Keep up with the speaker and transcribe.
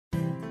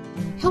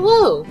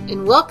Hello,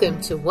 and welcome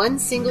to One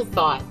Single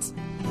Thought,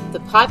 the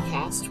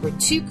podcast where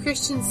two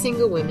Christian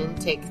single women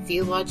take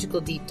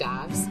theological deep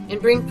dives and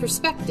bring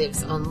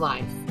perspectives on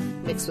life,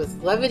 mixed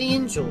with levity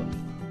and joy.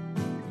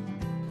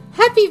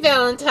 Happy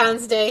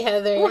Valentine's Day,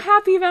 Heather. Well,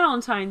 happy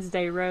Valentine's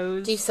Day,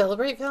 Rose. Do you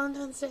celebrate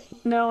Valentine's Day?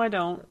 No, I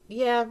don't.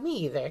 Yeah,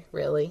 me either,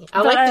 really. I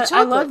But like the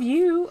chocolate. I love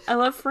you. I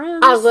love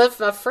friends. I love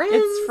my friends.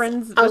 It's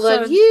friends. I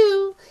love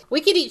you.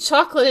 We could eat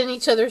chocolate in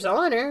each other's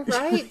honor,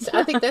 right?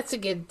 I think that's a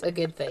good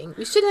thing.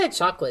 We should have had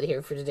chocolate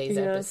here for today's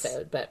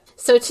episode. But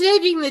so today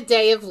being the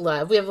day of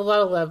love, we have a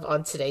lot of love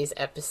on today's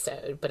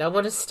episode. But I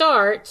want to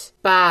start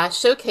by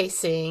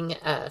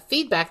showcasing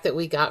feedback that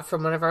we got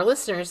from one of our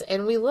listeners,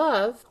 and we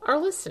love our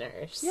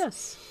listeners. Yes.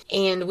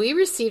 And we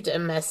received a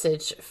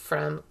message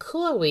from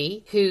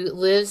Chloe, who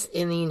lives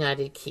in the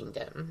United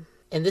Kingdom.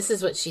 And this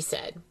is what she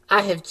said.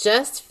 I have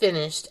just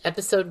finished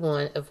episode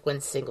 1 of One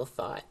Single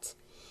Thought.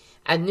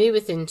 I knew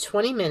within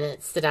 20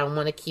 minutes that I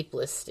want to keep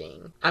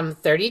listening. I'm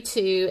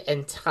 32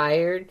 and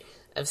tired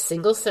of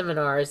single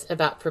seminars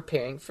about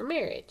preparing for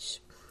marriage.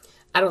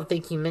 I don't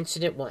think you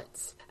mentioned it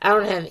once. I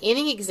don't have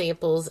any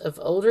examples of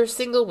older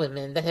single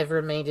women that have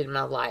remained in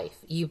my life.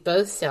 You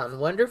both sound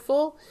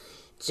wonderful,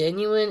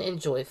 genuine,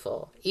 and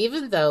joyful,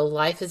 even though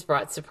life has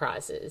brought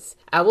surprises.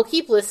 I will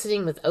keep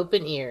listening with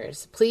open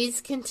ears.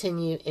 Please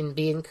continue and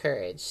be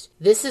encouraged.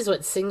 This is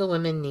what single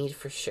women need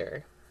for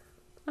sure.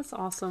 That's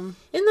awesome.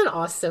 Isn't that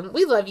awesome?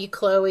 We love you,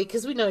 Chloe,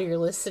 because we know you're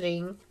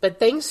listening. But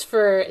thanks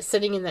for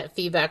sending in that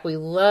feedback. We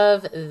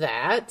love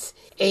that.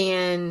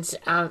 And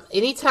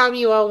anytime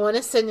you all want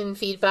to send in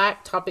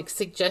feedback, topic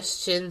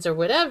suggestions, or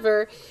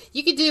whatever,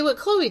 you can do what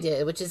Chloe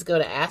did, which is go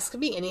to Ask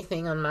Me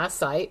Anything on my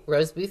site,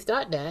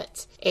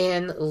 rosebooth.net,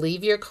 and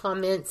leave your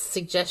comments,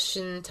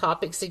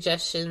 topic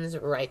suggestions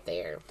right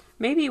there.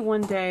 Maybe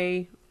one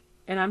day,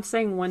 and I'm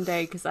saying one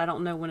day because I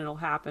don't know when it'll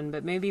happen,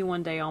 but maybe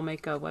one day I'll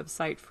make a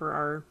website for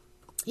our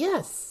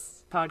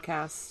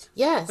podcast.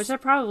 Yes. Which I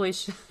probably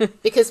should.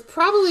 Because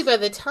probably by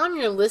the time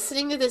you're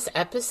listening to this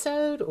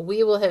episode,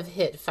 we will have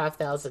hit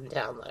 5,000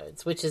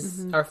 downloads, which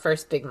is our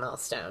first big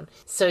milestone.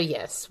 So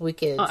yes, we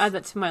could... I'll add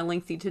that to my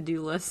lengthy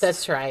to-do list.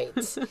 That's right.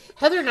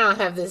 Heather and I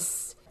have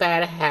this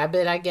bad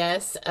habit, I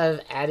guess, of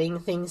adding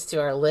things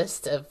to our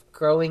list of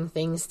growing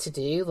things to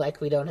do, like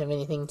we don't have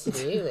anything to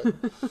do.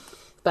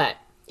 But...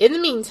 in the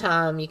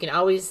meantime, you can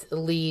always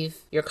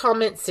leave your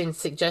comments and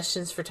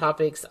suggestions for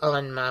topics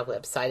on my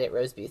website at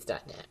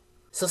rosebooth.net.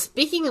 So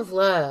speaking of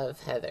love,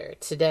 Heather,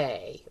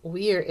 today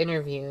we are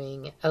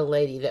interviewing a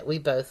lady that we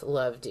both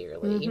love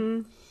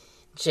dearly,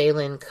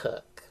 Jaylynn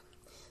Cook.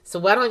 So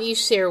why don't you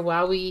share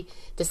why we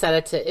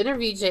decided to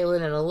interview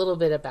Jaylynn and a little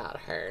bit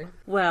about her?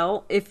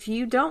 Well, if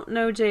you don't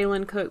know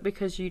Jaylynn Cook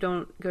because you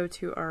don't go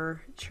to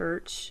our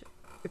church,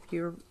 if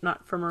you're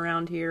not from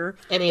around here.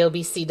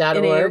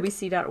 NAOBC.org.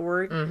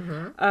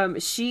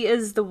 NAOBC.org. She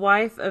is the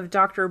wife of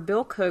Dr.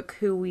 Bill Cook,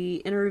 who we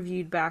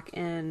interviewed back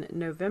in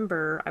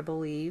November, I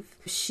believe.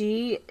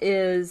 She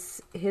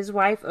is his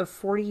wife of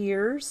 40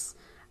 years.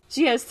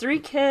 She has 3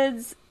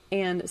 kids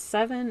and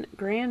 7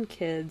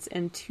 grandkids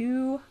and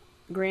 2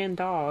 grand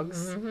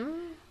dogs.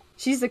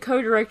 She's the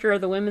co-director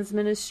of the women's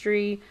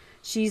ministry.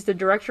 She's the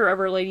director of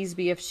our Ladies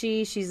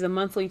BFG. She's the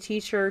monthly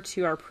teacher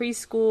to our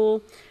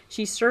preschool.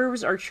 She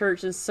serves our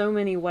church in so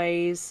many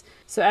ways.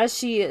 So as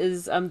she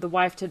is the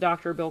wife to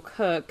Dr. Bill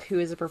Cook, who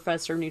is a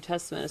professor of New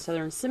Testament at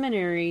Southern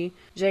Seminary,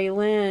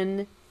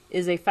 Jaylynn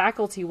is a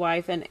faculty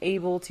wife and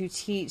able to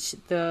teach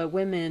the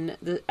women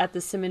at the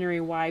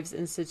Seminary Wives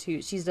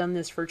Institute. She's done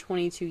this for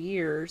 22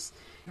 years.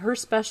 Her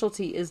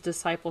specialty is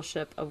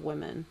discipleship of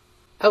women.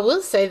 I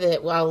will say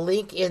that I'll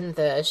link in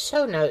the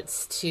show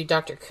notes to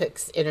Dr.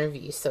 Cook's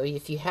interview. So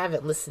if you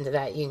haven't listened to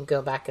that, you can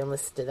go back and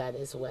listen to that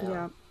as well.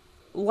 Yeah.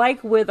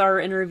 Like with our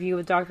interview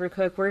with Dr.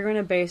 Cook, we're going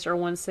to base our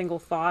one single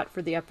thought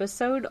for the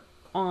episode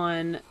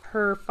on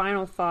her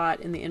final thought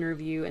in the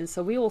interview. And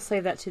so we will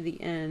save that to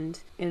the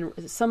end and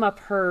sum up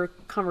her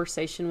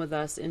conversation with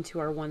us into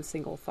our one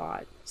single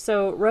thought.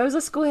 So Rose,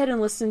 let's go ahead and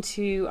listen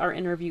to our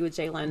interview with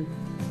Jaylynn.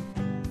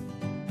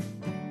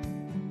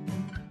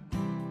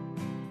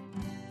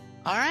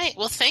 All right.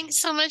 Well, thanks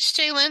so much,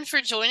 Jaylynn,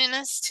 for joining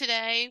us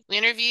today. We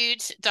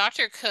interviewed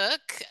Dr.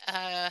 Cook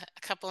a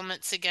couple of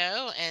months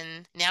ago,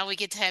 and now we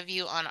get to have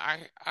you on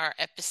our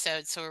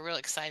episode, so we're real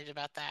excited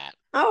about that.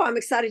 Oh, I'm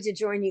excited to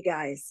join you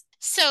guys.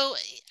 So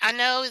I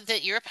know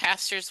that you're a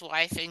pastor's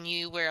wife and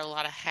you wear a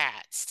lot of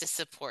hats to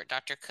support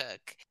Dr.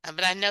 Cook,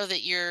 but I know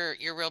that your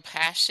real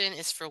passion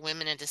is for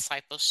women in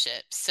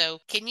discipleship. So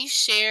can you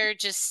share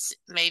just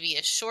maybe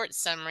a short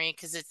summary,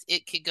 because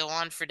it could go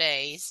on for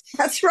days.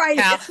 That's right.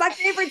 It's my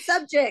favorite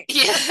subject.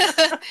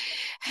 Yeah,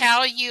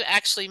 how you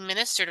actually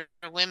minister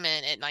to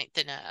women at Ninth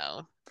and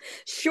O.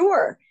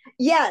 Sure.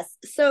 Yes.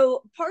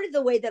 So part of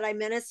the way that I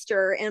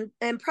minister,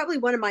 and probably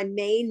one of my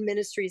main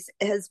ministries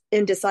has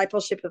in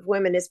discipleship of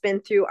women, has been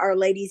through our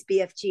Ladies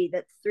BFG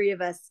that 3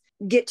 of us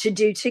get to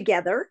do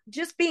together,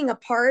 just being a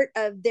part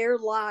of their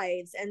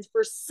lives. And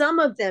for some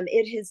of them,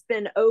 it has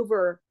been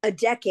over a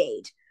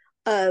decade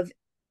of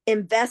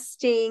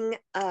investing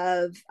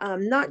of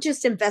not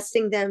just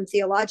investing them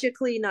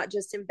theologically, not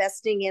just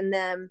investing in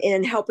them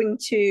in helping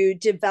to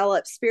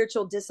develop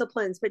spiritual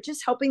disciplines, but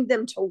just helping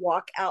them to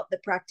walk out the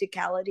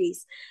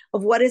practicalities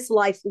of what does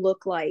life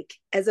look like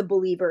as a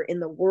believer in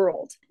the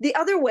world. The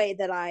other way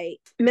that I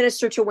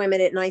minister to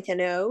women at Ninth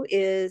and O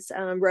is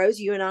Rose,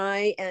 you and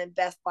I and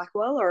Beth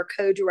Blackwell are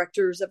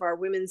co-directors of our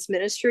women's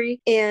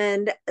ministry.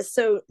 And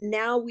so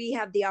now we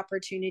have the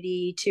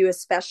opportunity to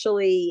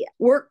especially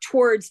work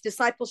towards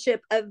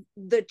discipleship of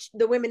the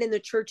women in the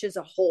church as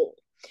a whole.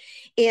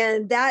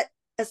 And that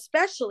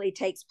especially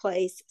takes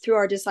place through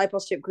our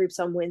discipleship groups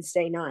on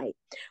Wednesday night,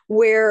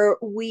 where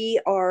we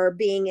are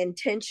being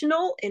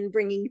intentional in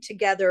bringing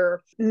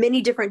together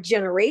many different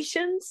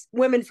generations,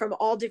 women from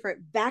all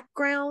different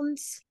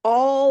backgrounds,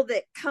 all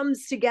that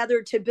comes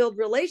together to build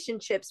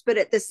relationships, but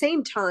at the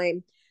same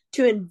time,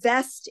 to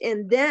invest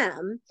in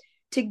them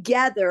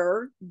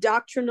together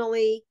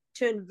doctrinally,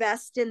 to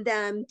invest in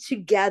them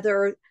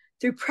together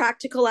through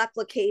practical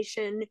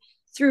application,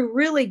 through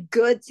really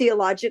good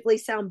theologically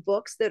sound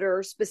books that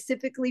are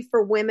specifically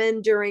for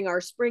women during our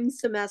spring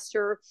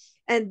semester,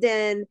 and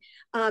then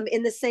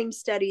in the same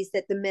studies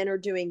that the men are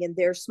doing in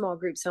their small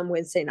groups on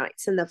Wednesday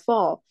nights in the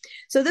fall.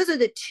 So those are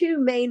the two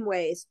main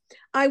ways.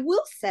 I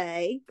will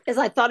say, as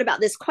I thought about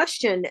this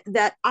question,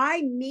 that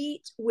I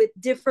meet with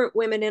different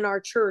women in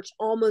our church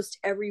almost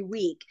every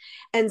week,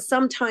 and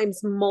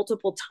sometimes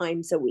multiple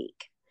times a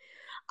week.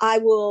 I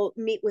will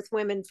meet with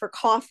women for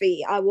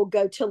coffee. I will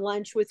go to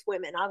lunch with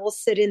women. I will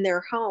sit in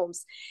their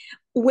homes.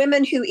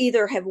 Women who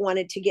either have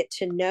wanted to get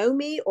to know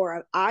me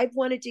or I've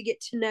wanted to get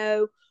to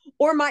know,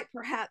 or might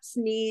perhaps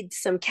need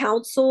some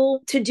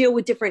counsel to deal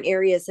with different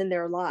areas in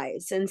their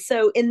lives. And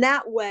so in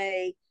that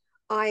way,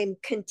 I'm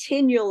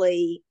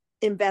continually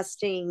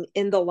investing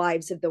in the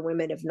lives of the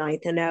women of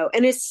Ninth and O.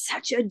 And it's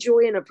such a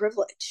joy and a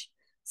privilege,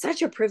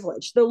 such a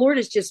privilege. The Lord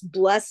has just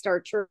blessed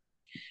our church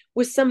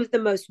with some of the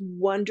most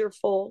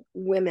wonderful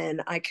women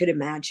I could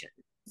imagine.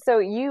 So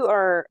you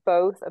are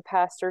both a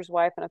pastor's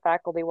wife and a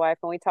faculty wife,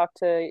 and we talked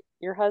to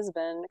your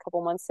husband a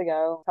couple months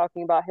ago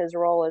talking about his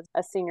role as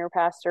a senior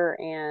pastor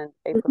and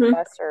a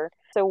professor.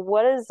 So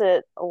what is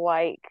it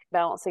like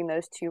balancing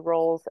those two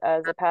roles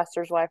as a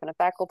pastor's wife and a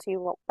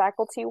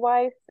faculty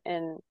wife,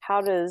 and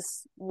how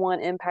does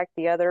one impact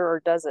the other,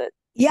 or does it?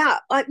 Yeah,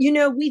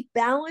 we've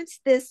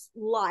balanced this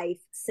life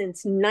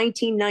since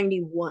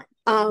 1991,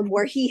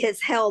 where he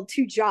has held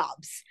two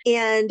jobs.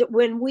 And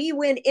when we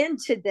went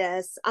into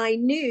this, I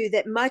knew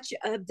that much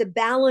of the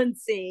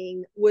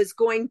balancing was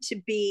going to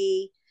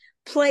be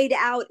played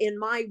out in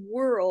my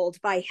world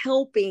by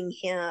helping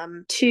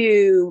him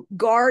to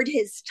guard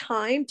his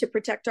time to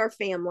protect our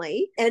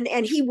family. And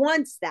he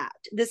wants that.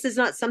 This is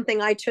not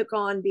something I took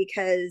on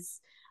because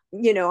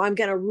I'm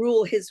going to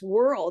rule his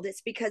world. It's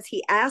because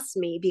he asked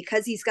me,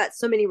 because he's got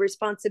so many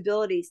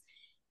responsibilities,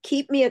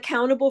 keep me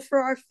accountable for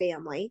our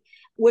family,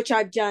 which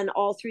I've done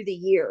all through the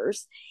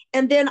years.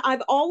 And then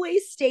I've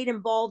always stayed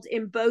involved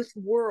in both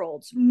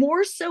worlds,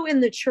 more so in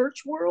the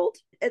church world.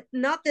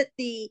 Not that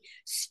the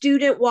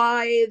student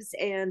wives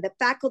and the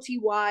faculty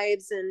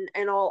wives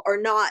and all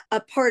are not a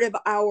part of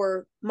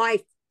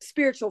my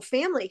spiritual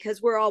family,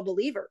 because we're all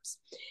believers.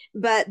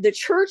 But the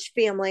church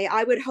family,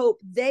 I would hope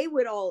they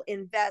would all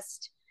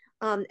invest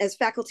as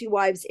faculty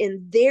wives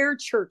in their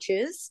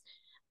churches,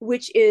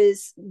 which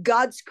is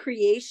God's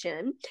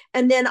creation.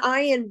 And then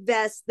I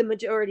invest the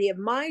majority of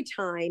my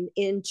time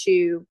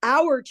into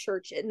our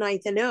church at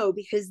Ninth and O,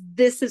 because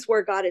this is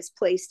where God has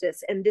placed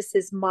us. And this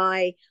is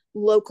my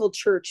local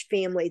church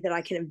family that I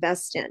can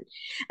invest in.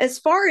 As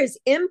far as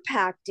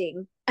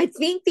impacting, I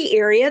think the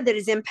area that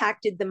is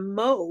impacted the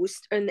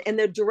most and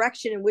the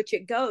direction in which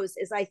it goes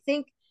is, I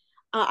think,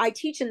 I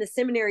teach in the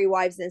Seminary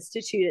Wives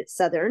Institute at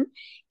Southern,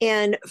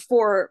 and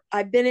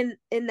I've been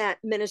in that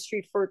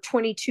ministry for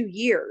 22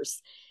 years.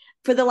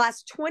 For the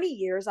last 20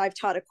 years, I've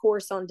taught a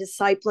course on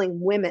discipling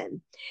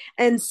women.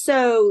 And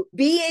so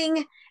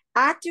being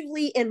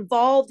actively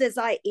involved as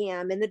I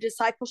am in the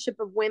discipleship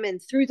of women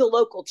through the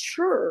local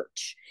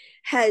church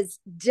has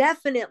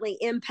definitely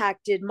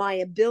impacted my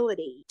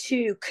ability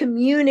to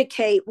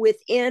communicate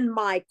within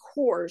my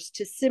course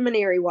to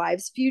seminary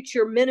wives,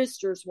 future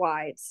ministers'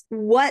 wives,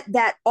 what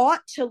that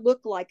ought to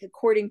look like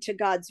according to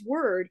God's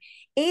word,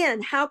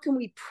 and how can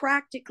we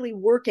practically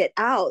work it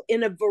out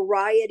in a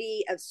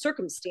variety of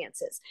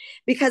circumstances.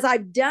 Because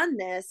I've done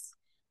this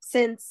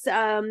since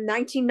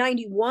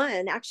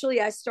 1991.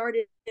 Actually, I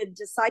started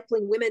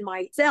discipling women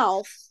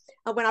myself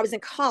when I was in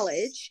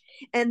college.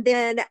 And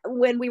then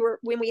when we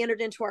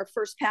entered into our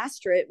first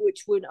pastorate,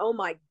 which would, oh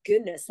my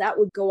goodness, that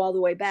would go all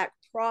the way back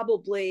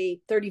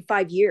probably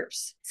 35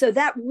 years. So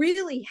that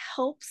really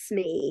helps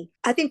me.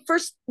 I think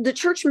first, the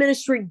church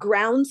ministry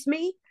grounds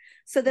me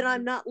so that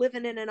I'm not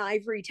living in an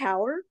ivory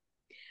tower.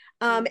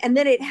 And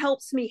then it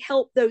helps me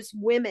help those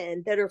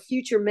women that are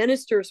future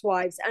ministers'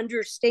 wives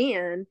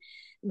understand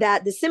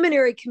that the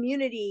seminary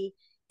community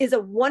is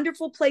a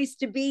wonderful place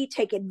to be.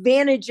 Take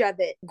advantage of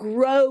it,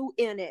 grow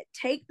in it,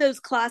 take those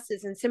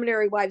classes in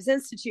Seminary Wives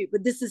Institute,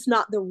 but this is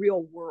not the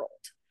real world.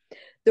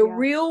 The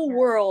real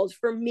world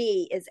for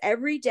me is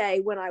every day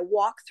when I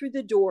walk through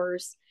the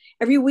doors,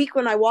 every week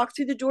when I walk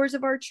through the doors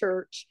of our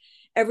church,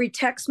 every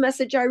text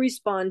message I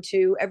respond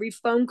to, every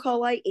phone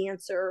call I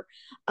answer,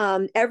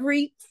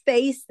 every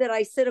face that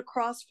I sit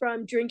across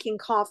from drinking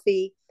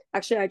coffee.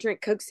 Actually, I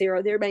drink Coke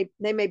Zero.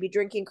 They may be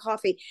drinking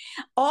coffee.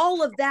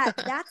 All of that,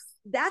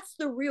 that's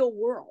the real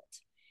world.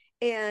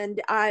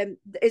 And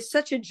it's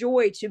such a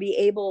joy to be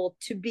able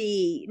to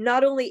be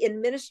not only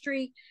in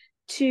ministry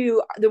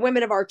to the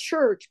women of our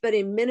church, but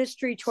in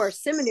ministry to our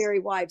seminary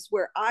wives,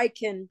 where I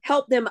can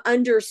help them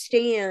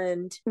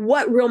understand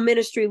what real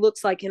ministry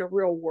looks like in a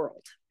real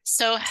world.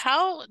 So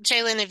how,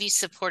 Jaylynn, have you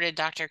supported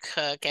Dr.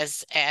 Cook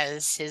as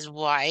his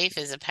wife,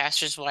 as a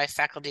pastor's wife,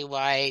 faculty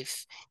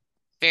wife,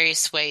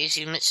 various ways?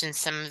 You mentioned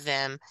some of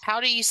them. How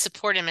do you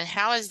support him, and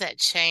how has that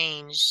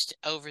changed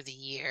over the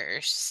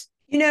years?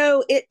 You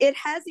know, it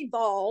has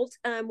evolved.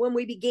 When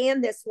we began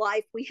this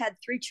life, we had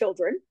 3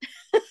 children.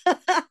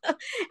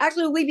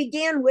 Actually, we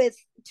began with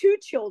 2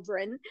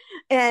 children,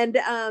 and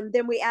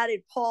then we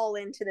added Paul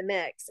into the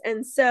mix.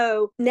 And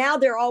so now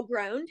they're all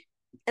grown,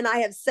 and I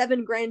have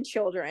 7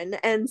 grandchildren.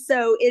 And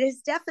so it has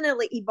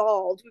definitely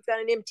evolved. We've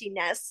got an empty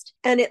nest,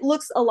 and it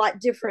looks a lot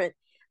different.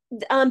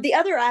 The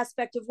other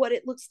aspect of what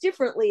it looks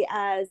differently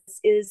as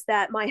is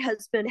that my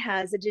husband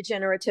has a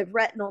degenerative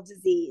retinal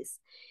disease.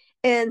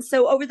 And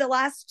so over the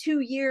last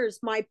 2 years,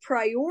 my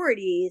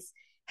priorities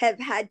have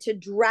had to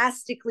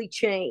drastically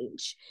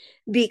change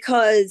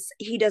because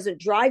he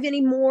doesn't drive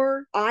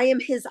anymore. I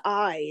am his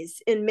eyes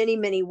in many,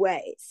 many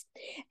ways.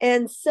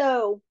 And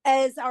so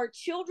as our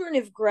children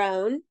have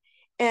grown,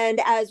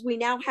 and as we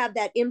now have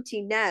that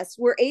empty nest,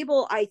 we're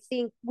able, I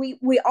think,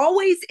 we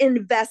always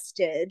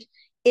invested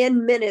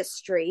in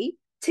ministry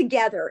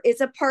together.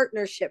 It's a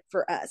partnership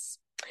for us.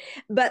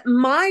 But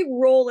my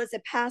role as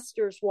a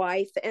pastor's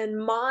wife and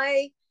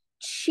my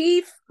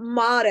chief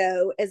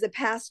motto as a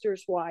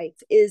pastor's wife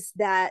is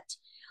that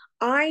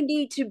I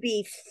need to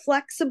be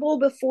flexible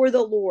before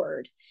the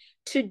Lord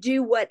to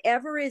do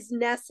whatever is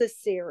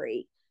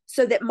necessary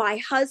so that my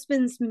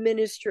husband's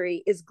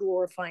ministry is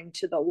glorifying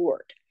to the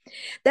Lord.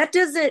 That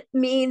doesn't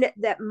mean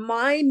that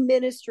my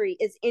ministry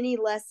is any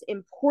less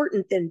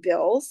important than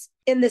Bill's,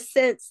 in the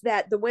sense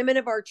that the women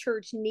of our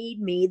church need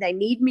me. They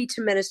need me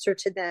to minister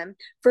to them.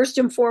 First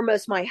and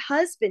foremost, my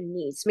husband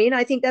needs me. And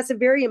I think that's a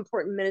very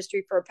important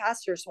ministry for a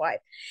pastor's wife.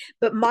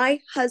 But my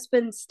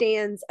husband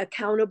stands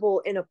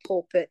accountable in a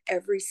pulpit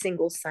every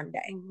single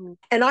Sunday. Mm-hmm.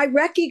 And I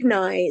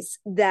recognize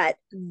that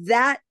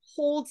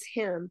holds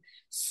him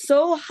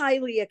so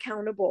highly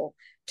accountable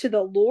to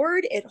the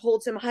Lord. It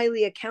holds him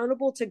highly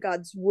accountable to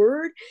God's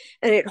word,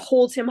 and it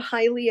holds him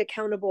highly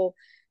accountable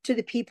to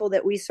the people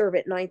that we serve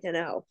at 9th and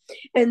O.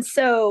 And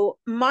so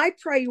my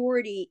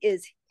priority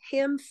is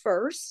him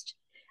first,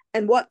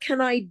 and what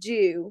can I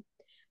do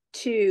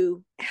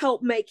to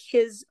help make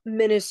his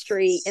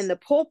ministry in the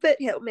pulpit,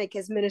 help make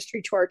his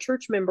ministry to our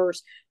church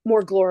members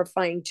more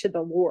glorifying to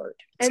the Lord.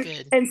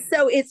 And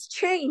so it's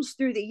changed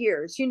through the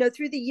years. You know,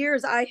 through the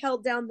years, I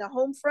held down the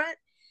home front.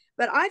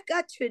 But I've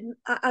got to,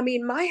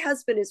 my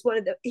husband is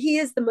he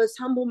is the most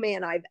humble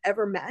man I've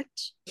ever met.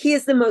 He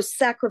is the most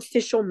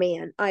sacrificial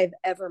man I've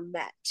ever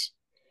met.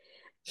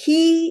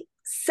 He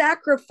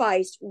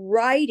sacrificed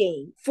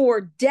writing for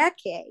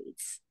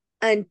decades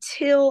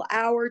until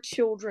our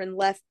children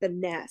left the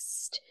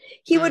nest.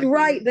 He would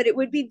write, but it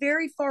would be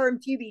very far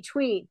and few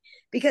between,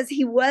 because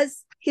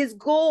his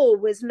goal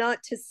was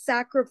not to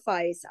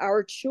sacrifice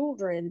our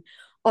children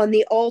on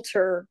the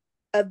altar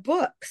of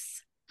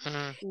books.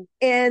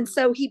 And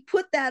so he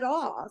put that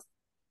off.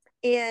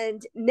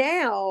 And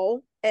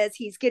now, as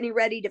he's getting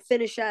ready to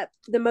finish up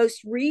the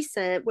most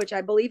recent, which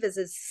I believe is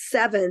his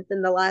 7th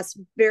in the last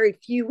very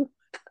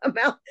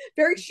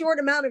short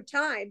amount of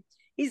time,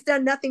 he's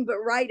done nothing but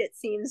write, it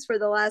seems, for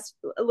the last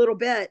a little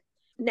bit.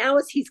 Now,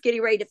 as he's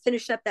getting ready to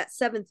finish up that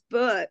 7th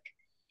book,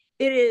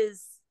 it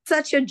is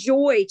such a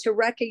joy to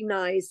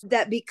recognize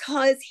that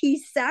because he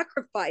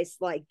sacrificed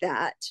like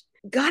that,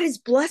 God has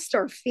blessed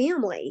our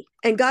family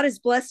and God has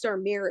blessed our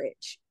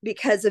marriage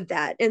because of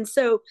that. And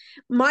so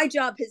my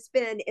job has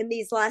been, in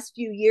these last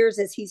few years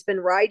as he's been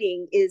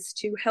writing, is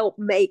to help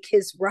make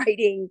his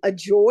writing a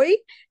joy,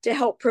 to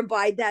help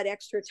provide that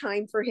extra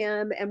time for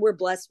him. And we're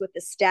blessed with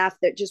the staff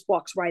that just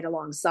walks right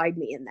alongside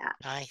me in that.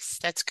 Nice.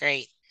 That's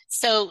great.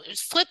 So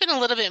flipping a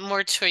little bit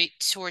more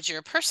towards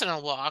your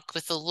personal walk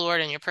with the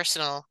Lord and your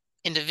personal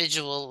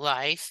individual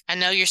life. I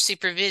know you're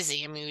super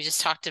busy. I mean, we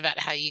just talked about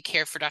how you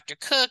care for Dr.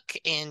 Cook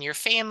and your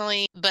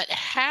family, but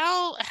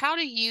how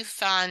do you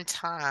find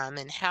time,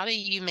 and how do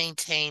you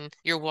maintain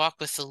your walk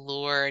with the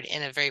Lord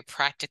in a very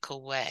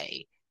practical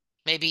way?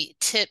 Maybe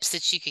tips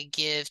that you could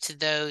give to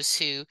those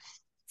who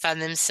find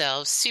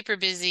themselves super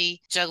busy,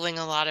 juggling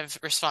a lot of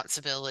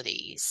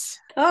responsibilities.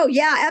 Oh,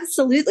 yeah,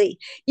 absolutely.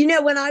 You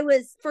know, when I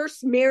was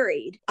first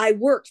married, I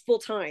worked full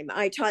time.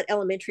 I taught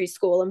elementary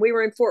school, and we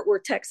were in Fort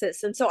Worth,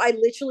 Texas. And so I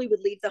literally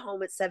would leave the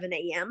home at 7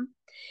 a.m.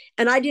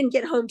 And I didn't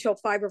get home till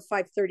 5 or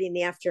 5:30 in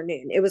the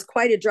afternoon. It was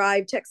quite a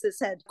drive. Texas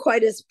had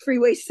quite a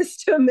freeway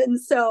system. And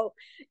so,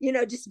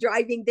 just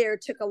driving there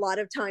took a lot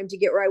of time to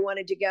get where I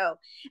wanted to go.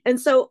 And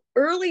so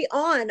early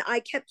on, I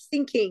kept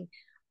thinking,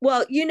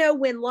 well,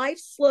 when life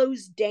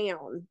slows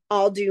down,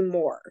 I'll do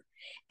more.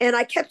 And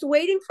I kept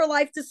waiting for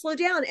life to slow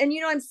down. And,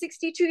 I'm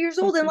 62 years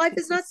old and life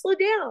has not slowed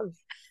down.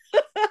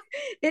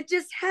 It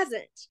just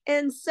hasn't.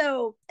 And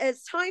so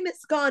as time has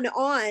gone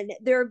on,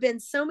 there have been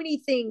so many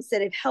things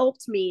that have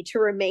helped me to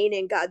remain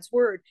in God's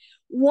word.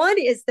 One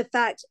is the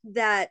fact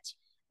that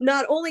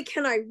not only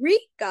can I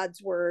read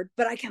God's word,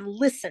 but I can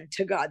listen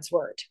to God's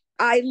word.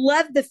 I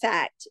love the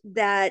fact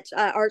that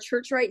our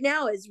church right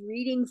now is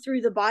reading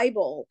through the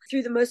Bible,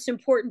 through the most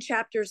important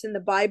chapters in the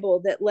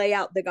Bible that lay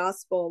out the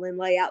gospel and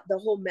lay out the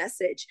whole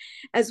message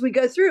as we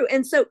go through.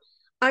 And so,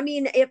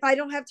 if I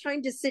don't have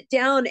time to sit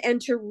down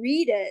and to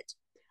read it,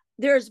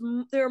 there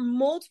are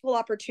multiple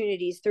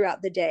opportunities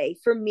throughout the day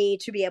for me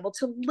to be able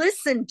to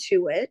listen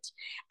to it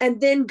and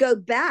then go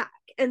back.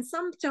 And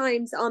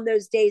sometimes on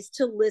those days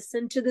to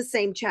listen to the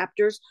same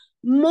chapters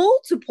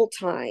multiple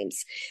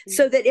times,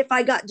 so that if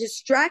I got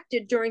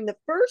distracted during the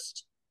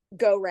first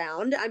go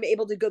round, I'm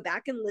able to go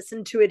back and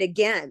listen to it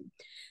again.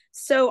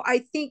 So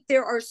I think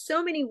there are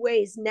so many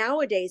ways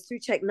nowadays through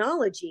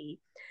technology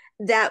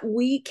that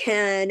we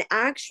can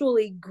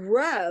actually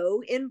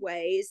grow in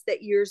ways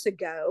that years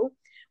ago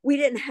we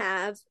didn't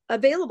have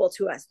available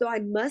to us. Though I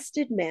must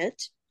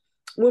admit,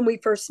 when we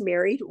first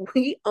married,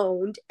 we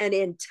owned an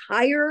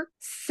entire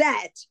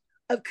set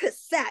of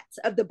cassettes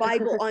of the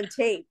Bible on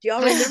tape. Do y'all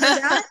remember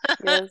that?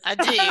 Yes. I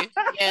do.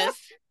 Yes.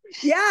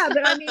 Yeah,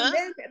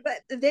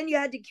 but then you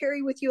had to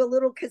carry with you a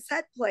little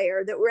cassette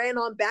player that ran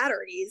on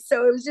batteries.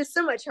 So it was just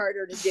so much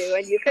harder to do.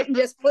 And you couldn't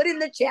just put in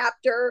the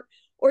chapter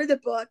or the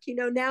book.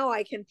 Now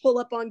I can pull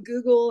up on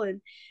Google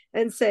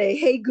and say,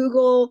 hey,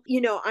 Google,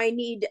 I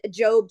need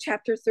Job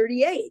chapter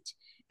 38.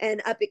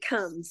 And up it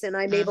comes. And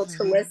I'm able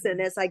to listen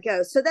as I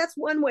go. So that's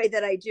one way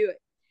that I do it.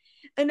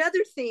 Another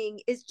thing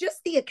is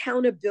just the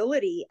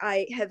accountability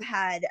I have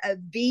had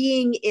of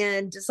being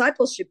in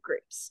discipleship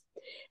groups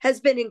has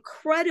been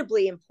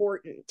incredibly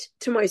important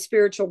to my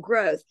spiritual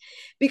growth,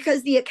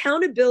 because the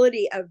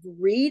accountability of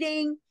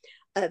reading,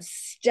 of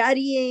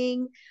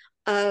studying,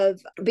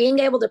 of being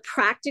able to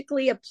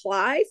practically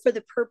apply for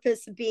the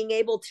purpose of being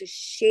able to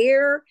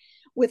share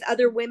with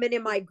other women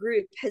in my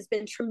group has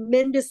been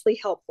tremendously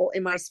helpful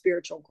in my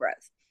spiritual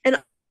growth.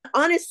 And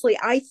honestly,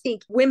 I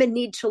think women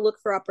need to look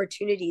for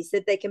opportunities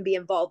that they can be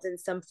involved in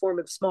some form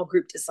of small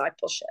group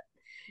discipleship.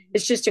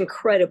 It's just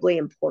incredibly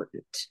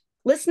important.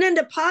 Listening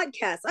to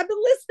podcasts. I've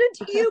been listening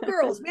to you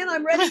girls. Man,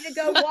 I'm ready to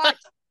go watch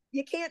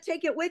You Can't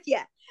Take It With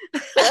You.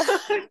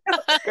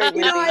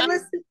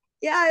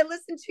 I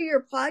listen to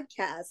your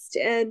podcast.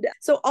 And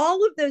so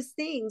all of those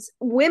things,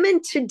 women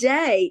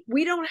today,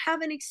 we don't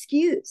have an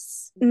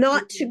excuse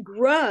not to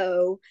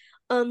grow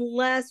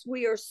unless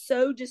we are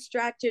so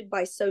distracted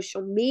by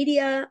social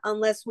media,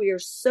 unless we are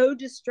so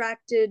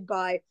distracted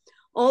by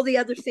all the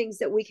other things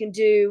that we can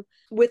do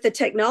with the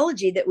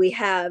technology that we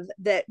have,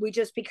 that we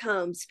just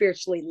become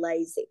spiritually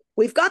lazy.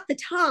 We've got the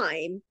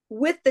time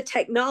with the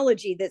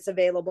technology that's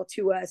available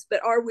to us,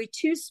 but are we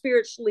too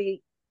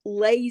spiritually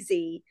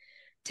lazy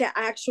to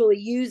actually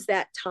use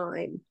that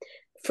time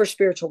for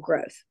spiritual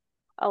growth?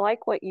 I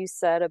like what you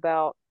said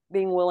about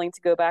being willing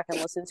to go back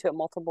and listen to it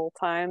multiple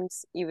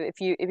times, even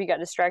if you got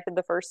distracted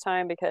the first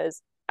time,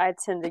 because I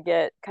tend to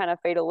get kind of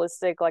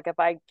fatalistic. Like if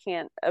I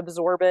can't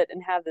absorb it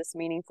and have this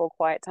meaningful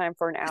quiet time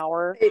for an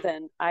hour,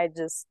 then I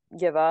just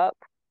give up.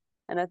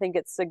 And I think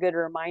it's a good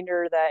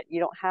reminder that you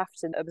don't have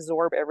to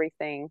absorb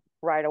everything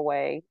right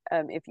away.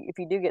 If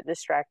you do get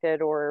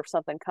distracted, or if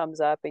something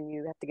comes up and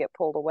you have to get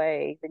pulled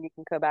away, then you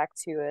can go back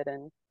to it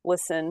and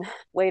listen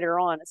later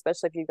on,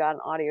 especially if you've got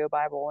an audio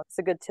Bible. It's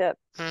a good tip.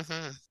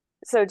 Mm-hmm.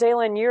 So,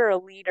 Jaylynn, you're a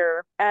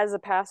leader as a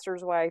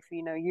pastor's wife.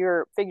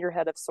 You're a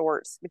figurehead of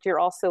sorts, but you're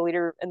also a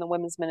leader in the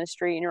women's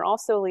ministry, and you're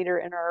also a leader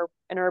in our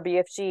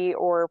BFG,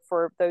 or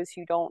for those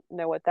who don't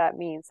know what that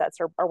means, that's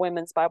our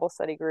women's Bible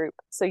study group.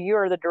 So you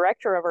are the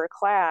director of our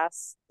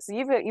class. So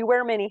you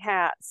wear many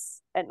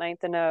hats at Ninth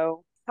and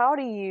O. How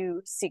do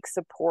you seek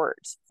support?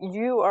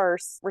 You are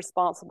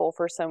responsible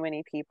for so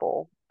many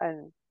people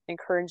and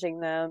encouraging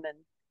them and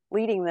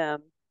leading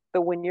them.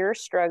 But when you're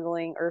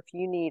struggling, or if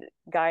you need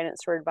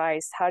guidance or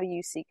advice, how do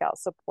you seek out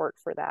support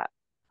for that?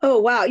 Oh,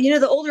 wow.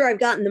 The older I've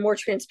gotten, the more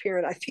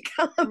transparent I've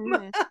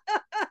become.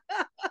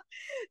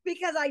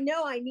 Because I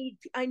know I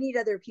need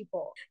other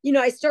people.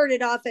 I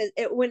started off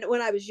when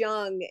I was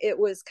young, it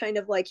was kind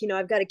of like,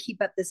 I've got to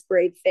keep up this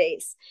brave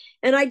face.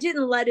 And I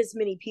didn't let as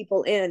many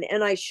people in,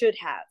 and I should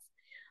have.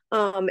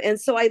 And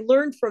so I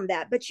learned from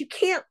that. But you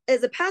can't,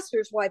 as a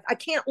pastor's wife, I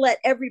can't let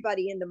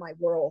everybody into my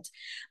world,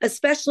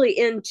 especially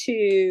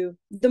into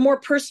the more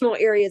personal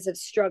areas of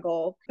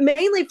struggle,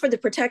 mainly for the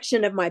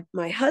protection of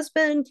my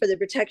husband, for the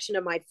protection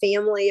of my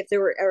family, if there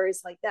were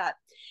areas like that.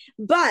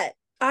 But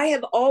I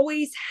have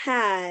always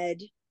had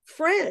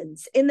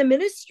friends in the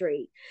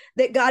ministry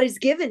that God has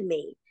given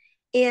me.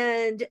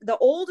 And the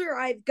older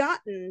I've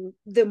gotten,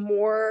 the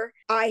more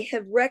I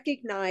have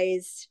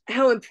recognized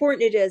how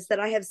important it is that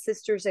I have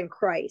sisters in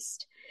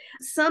Christ,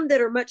 some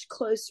that are much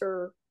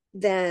closer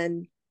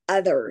than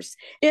others.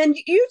 And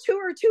you two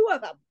are two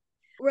of them.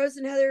 Rose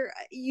and Heather,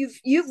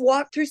 you've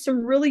walked through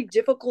some really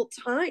difficult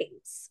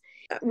times.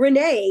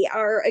 Renee,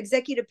 our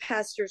executive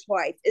pastor's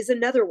wife, is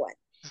another one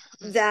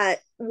that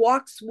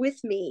walks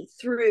with me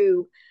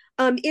through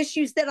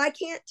issues that I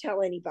can't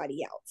tell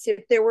anybody else.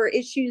 If there were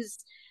issues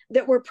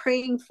that we're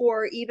praying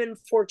for, even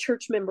for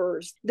church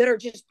members that are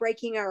just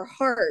breaking our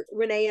heart,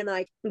 Renee and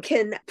I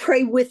can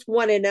pray with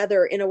one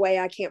another in a way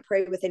I can't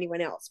pray with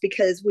anyone else,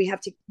 because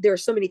there are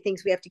so many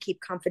things we have to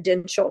keep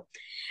confidential.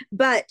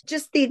 But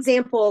just the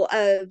example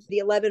of the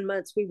 11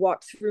 months we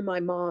walked through my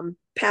mom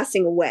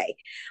passing away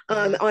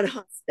on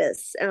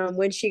hospice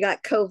when she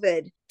got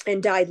COVID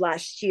and died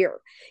last year.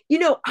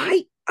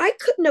 I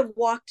couldn't have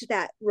walked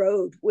that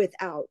road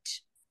without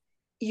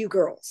you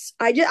girls.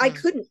 I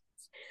couldn't.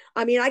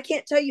 I mean, I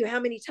can't tell you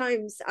how many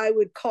times I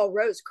would call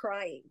Rose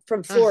crying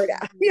from Florida,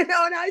 and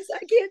I was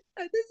like,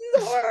 this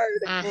is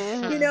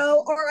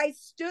hard, or I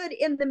stood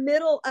in the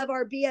middle of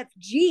our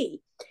BFG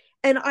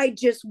and I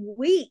just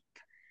weep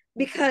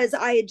because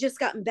I had just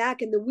gotten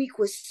back and the week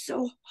was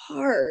so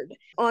hard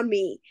on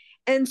me.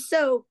 And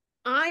so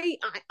I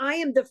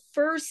am the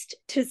first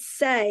to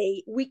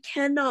say we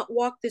cannot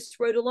walk this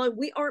road alone.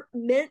 We aren't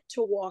meant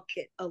to walk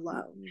it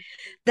alone.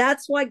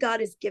 That's why God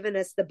has given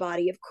us the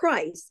body of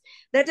Christ.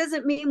 That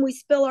doesn't mean we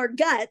spill our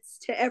guts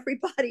to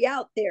everybody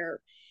out there,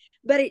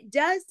 but it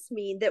does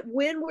mean that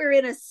when we're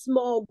in a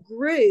small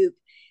group,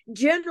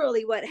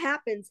 generally what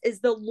happens is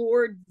the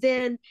Lord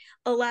then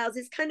allows,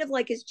 it's kind of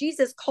like as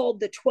Jesus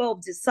called the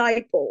 12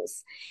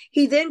 disciples,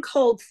 he then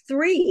called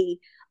 3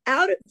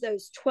 out of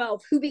those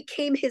 12 who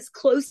became his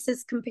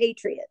closest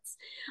compatriots.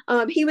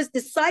 He was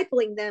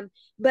discipling them,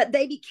 but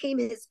they became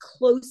his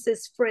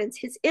closest friends,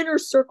 his inner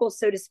circle,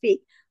 so to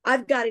speak.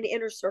 I've got an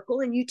inner circle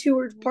and you two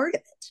are part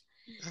of it.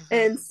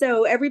 And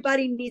so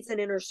everybody needs an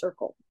inner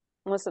circle.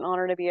 Well, it's an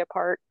honor to be a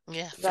part of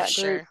that group.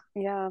 sure.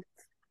 Yeah.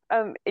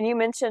 And you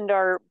mentioned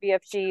our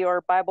BFG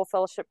or Bible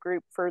Fellowship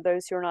group for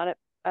those who are not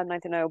at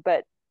Ninth and O,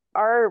 but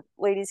our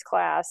ladies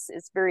class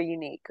is very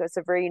unique. It's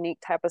a very unique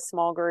type of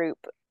small group,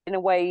 in a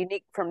way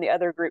unique from the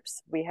other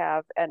groups we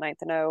have at Ninth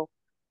and O.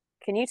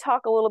 Can you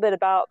talk a little bit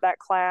about that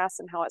class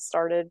and how it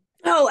started?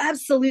 Oh,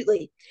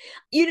 absolutely.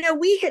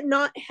 We had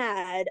not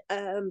had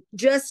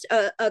just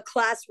a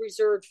class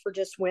reserved for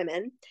just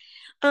women.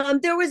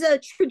 There was a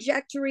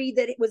trajectory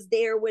that it was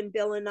there when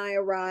Bill and I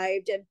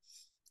arrived,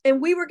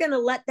 and we were going to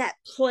let that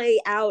play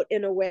out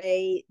in a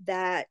way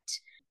that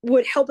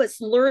would help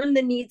us learn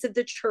the needs of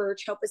the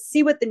church, help us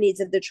see what the needs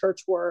of the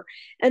church were,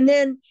 and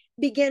then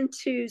begin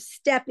to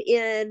step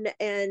in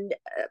and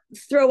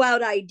throw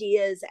out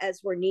ideas as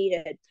were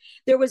needed.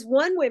 There was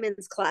one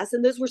women's class,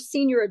 and those were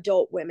senior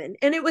adult women.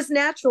 And it was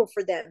natural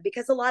for them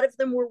because a lot of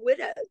them were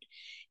widowed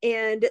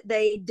and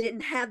they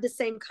didn't have the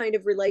same kind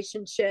of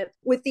relationship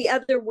with the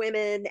other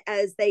women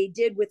as they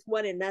did with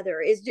one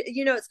another.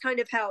 It's kind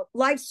of how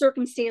life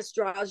circumstance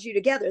draws you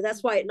together.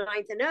 That's why at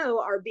Ninth and O,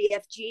 our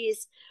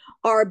BFGs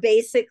are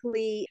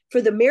basically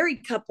for the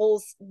married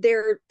couples.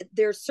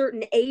 There's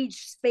certain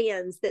age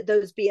spans that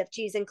those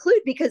BFGs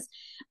include, because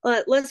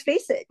let's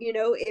face it,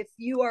 if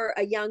you are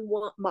a young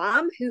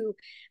mom who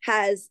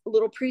has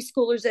little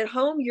preschoolers at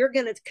home, you're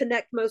going to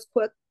connect most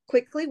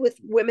quickly with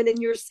women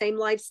in your same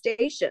life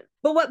station.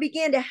 But what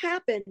began to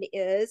happen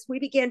is we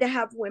began to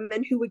have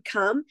women who would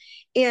come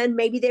and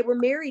maybe they were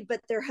married, but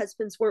their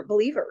husbands weren't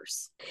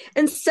believers.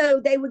 And so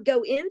they would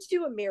go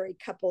into a married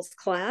couples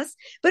class,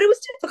 but it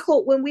was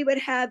difficult when we would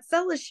have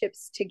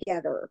fellowships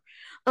together.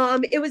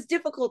 It was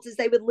difficult as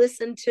they would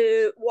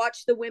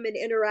watch the women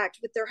interact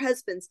with their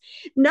husbands.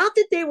 Not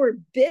that they were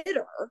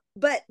bitter,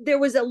 but there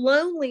was a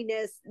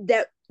loneliness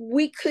that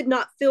we could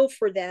not feel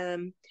for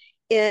them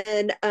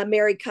in a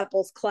married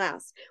couples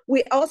class.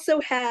 We also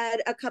had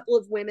a couple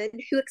of women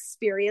who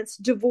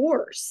experienced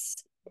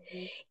divorce.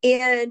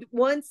 And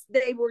once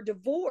they were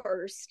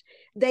divorced,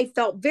 they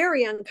felt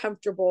very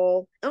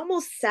uncomfortable,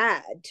 almost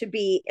sad to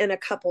be in a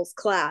couples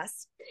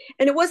class.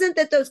 And it wasn't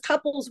that those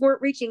couples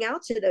weren't reaching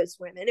out to those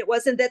women. It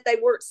wasn't that they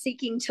weren't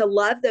seeking to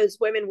love those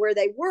women where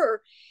they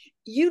were.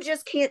 You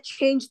just can't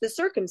change the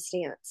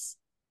circumstance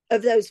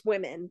of those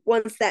women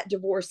once that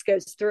divorce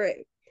goes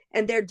through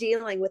and they're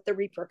dealing with the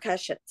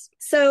repercussions.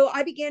 So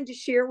I began to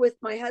share with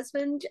my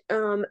husband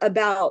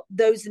about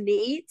those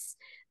needs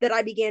that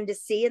I began to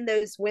see in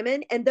those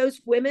women. And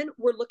those women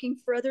were looking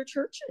for other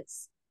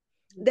churches.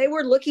 They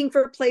were looking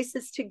for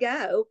places to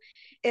go.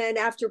 And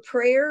after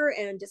prayer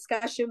and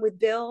discussion with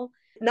Bill,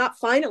 not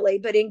finally,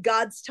 but in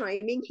God's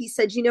timing, he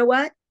said, you know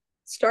what?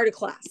 Start a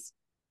class.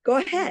 Go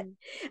ahead.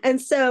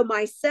 And so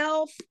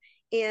myself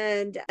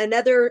and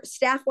another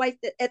staff wife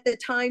at the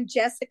time,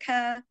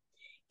 Jessica,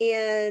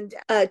 and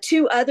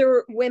 2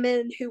 other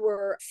women who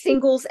were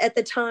singles at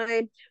the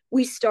time,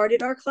 we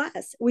started our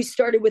class. We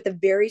started with a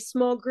very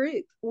small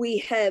group. We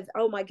have,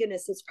 oh my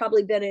goodness, it's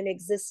probably been in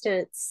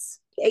existence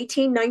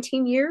 18,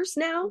 19 years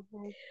now.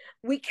 Mm-hmm.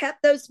 We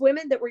kept those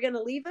women that were going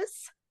to leave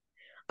us.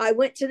 I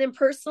went to them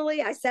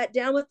personally. I sat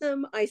down with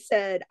them. I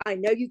said, I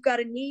know you've got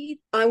a need.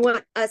 I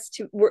want us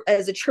to,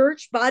 as a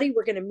church body,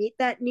 we're going to meet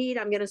that need.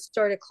 I'm going to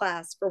start a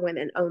class for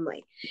women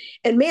only.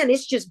 And man,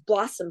 it's just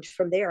blossomed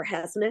from there,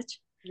 hasn't it?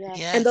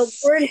 Yes. And the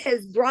Lord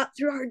has brought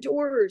through our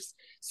doors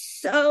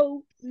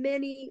so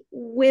many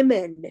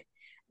women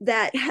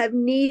that have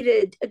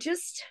needed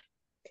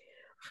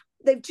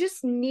they've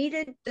just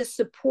needed the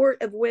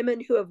support of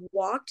women who have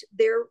walked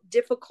their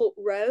difficult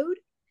road,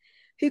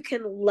 who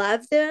can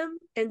love them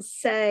and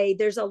say,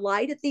 there's a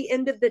light at the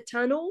end of the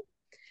tunnel.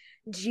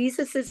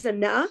 Jesus is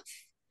enough.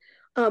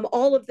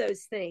 All of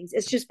those things.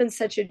 It's just been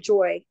such a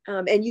joy.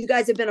 And you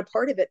guys have been a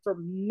part of it for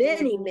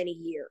many, many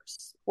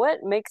years.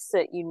 What makes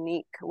it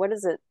unique? What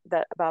is it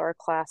that about our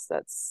class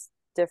that's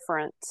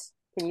different?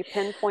 Can you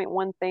pinpoint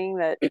one thing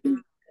that,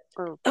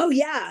 or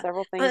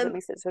several things that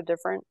makes it so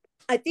different?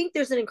 I think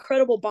there's an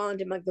incredible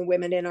bond among the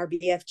women in our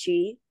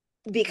BFG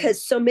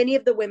because so many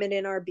of the women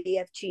in our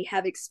BFG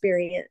have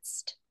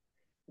experienced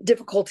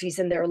difficulties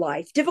in their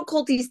life,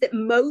 difficulties that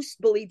most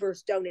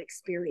believers don't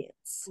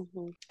experience.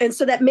 Mm-hmm. And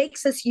so that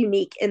makes us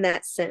unique in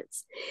that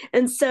sense.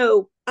 And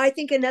so I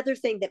think another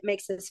thing that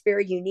makes us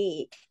very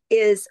unique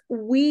is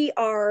we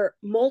are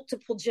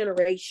multiple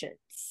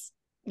generations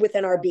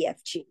within our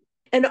BFG.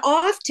 And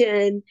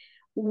often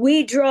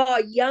we draw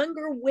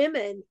younger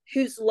women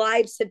whose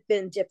lives have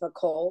been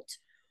difficult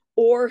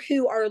or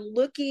who are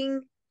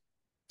looking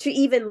to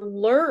even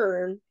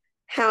learn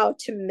how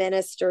to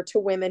minister to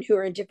women who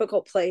are in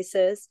difficult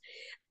places.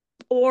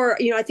 Or,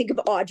 I think of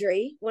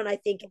Audrey when I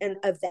think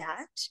of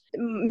that.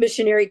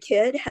 Missionary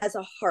Kid has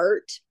a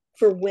heart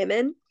for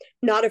women,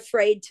 not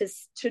afraid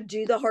to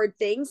do the hard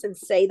things and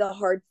say the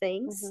hard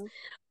things.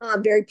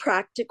 Mm-hmm. Very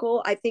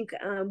practical. I think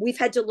we've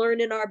had to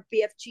learn in our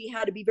BFG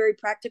how to be very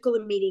practical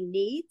in meeting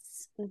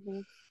needs.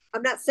 Mm-hmm.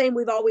 I'm not saying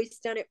we've always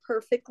done it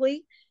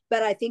perfectly,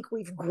 but I think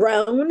we've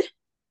grown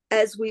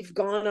as we've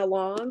gone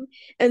along.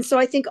 And so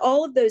I think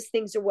all of those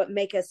things are what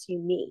make us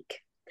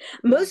unique.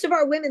 Most of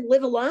our women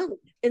live alone.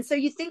 And so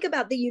you think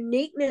about the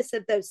uniqueness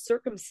of those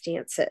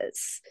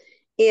circumstances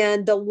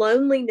and the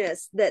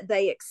loneliness that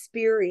they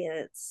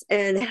experience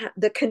and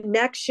the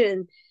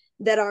connection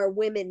that our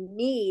women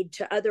need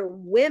to other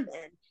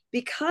women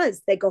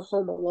because they go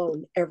home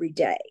alone every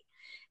day.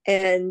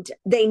 And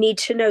they need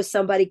to know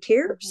somebody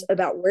cares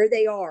about where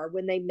they are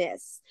when they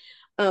miss.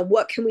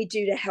 What can we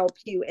do to help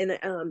you? And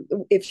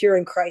if you're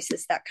in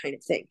crisis, that kind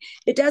of thing.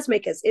 It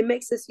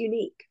makes us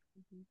unique.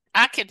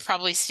 I could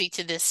probably speak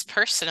to this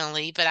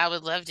personally, but I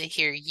would love to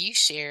hear you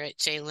share it,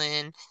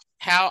 Jaylynn,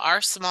 how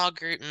our small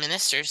group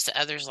ministers to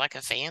others like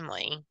a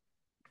family.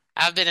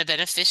 I've been a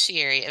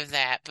beneficiary of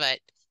that, but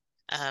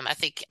I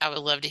think I would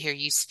love to hear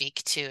you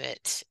speak to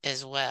it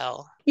as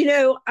well.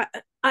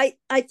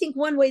 I think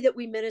one way that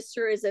we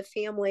minister as a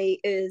family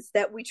is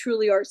that we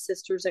truly are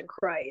sisters in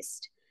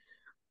Christ.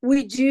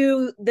 We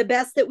do the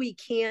best that we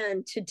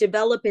can to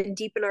develop and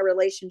deepen our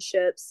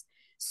relationships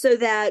so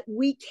that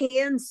we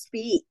can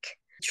speak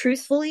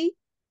truthfully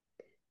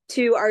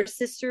to our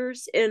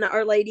sisters in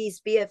Our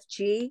Lady's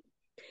BFG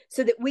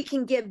so that we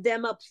can give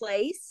them a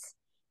place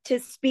to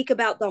speak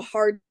about the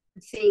hard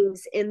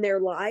things in their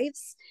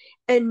lives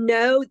and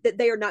know that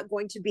they are not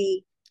going to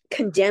be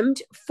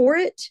condemned for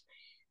it.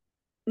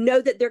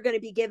 Know that they're going to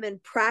be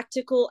given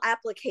practical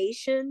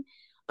application,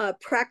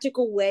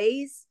 practical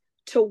ways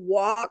to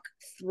walk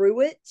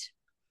through it.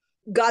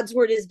 God's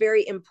word is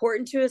very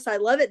important to us. I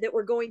love it that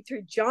we're going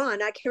through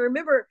John. I can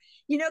remember,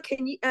 you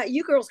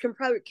girls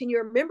can you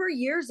remember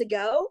years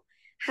ago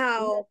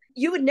how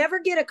you would never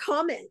get a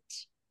comment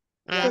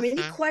from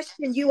any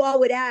question you all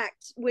would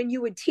ask when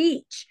you would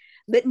teach.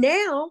 But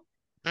now,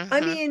 I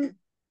mean,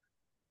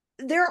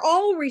 they're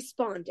all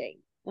responding.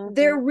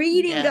 They're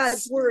reading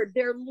God's word.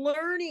 They're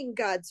learning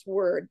God's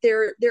word.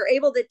 They're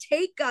able to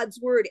take God's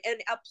word and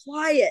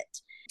apply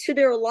it to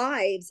their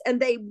lives, and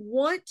they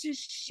want to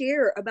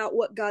share about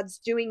what God's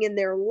doing in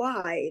their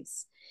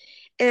lives.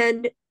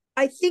 And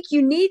I think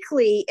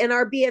uniquely in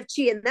our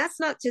BFG, and that's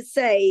not to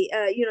say,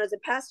 as a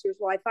pastor's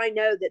wife, I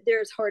know that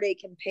there's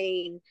heartache and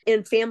pain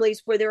in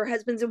families where there are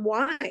husbands and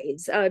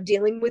wives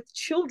dealing with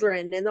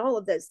children and all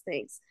of those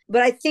things.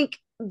 But I think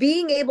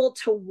being able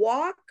to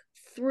walk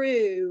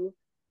through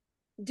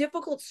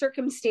difficult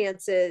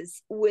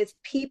circumstances with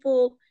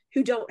people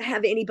who don't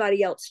have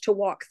anybody else to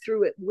walk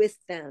through it with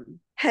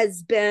them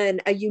has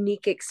been a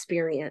unique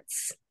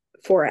experience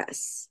for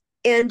us.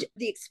 And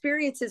the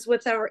experiences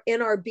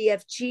in our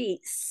BFG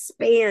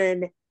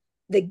span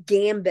the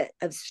gambit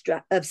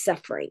of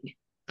suffering.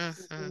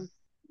 Mm-hmm.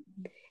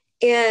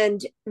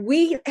 And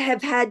we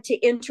have had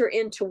to enter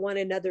into one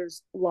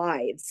another's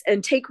lives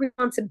and take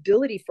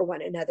responsibility for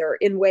one another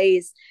in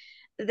ways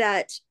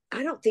that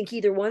I don't think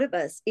either one of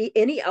us,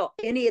 any of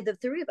the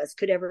three of us,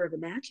 could ever have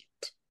imagined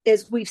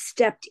as we've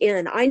stepped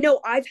in. I know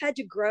I've had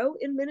to grow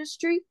in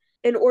ministry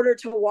in order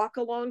to walk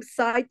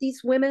alongside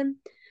these women.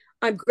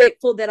 I'm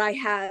grateful that I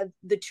have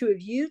the two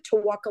of you to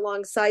walk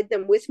alongside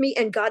them with me.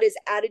 And God has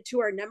added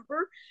to our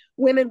number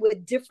women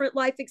with different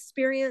life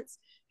experience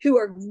who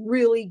are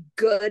really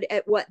good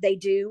at what they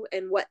do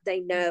and what they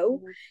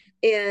know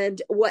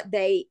and what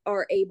they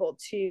are able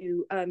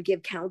to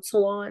give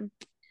counsel on.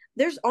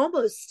 There's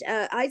almost,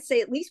 I'd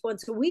say at least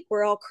once a week,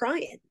 we're all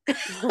crying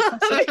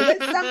because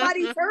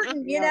somebody's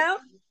hurting, you know,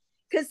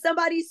 because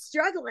somebody's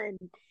struggling.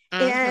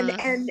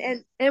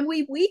 And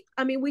we weep.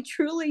 I mean, we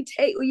truly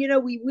take, you know,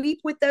 we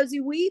weep with those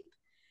who weep,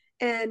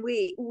 and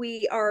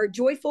we are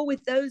joyful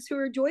with those who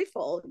are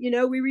joyful. You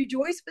know, we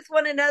rejoice with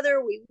one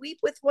another, we weep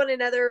with one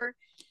another.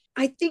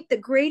 I think the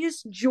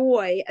greatest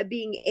joy of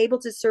being able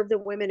to serve the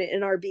women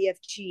in our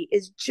BFG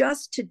is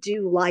just to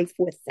do life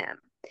with them.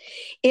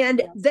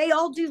 And they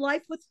all do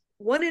life with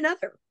one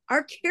another.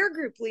 Our care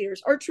group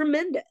leaders are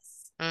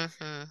tremendous.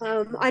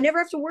 I never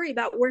have to worry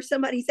about where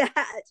somebody's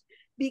at,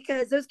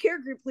 because those care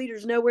group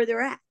leaders know where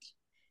they're at,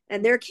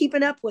 and they're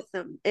keeping up with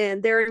them,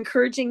 and they're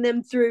encouraging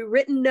them through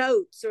written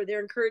notes, or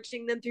they're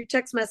encouraging them through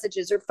text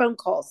messages or phone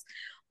calls,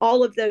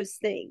 all of those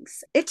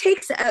things. It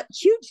takes a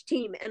huge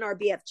team in our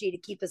BFG to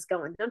keep us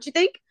going, don't you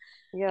think?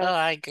 Yeah. Oh,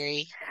 I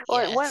agree.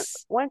 Well,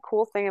 Yes. one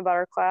cool thing about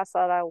our class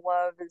that I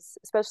love is,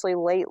 especially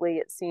lately,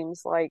 it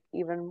seems like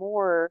even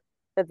more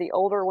that the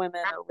older women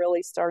are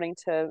really starting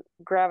to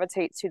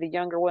gravitate to the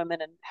younger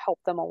women and help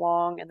them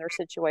along in their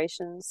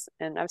situations.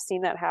 And I've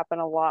seen that happen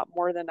a lot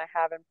more than I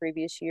have in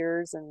previous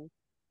years. And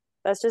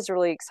that's just a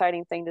really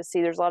exciting thing to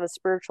see. There's a lot of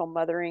spiritual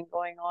mothering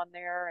going on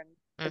there, and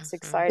it's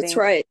exciting. That's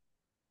right.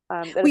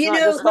 That it's not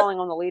just calling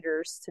on the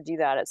leaders to do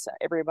that. It's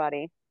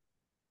everybody.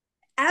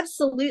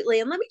 Absolutely.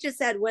 And let me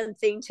just add one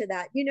thing to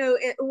that. You know,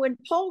 when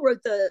Paul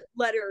wrote the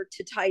letter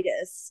to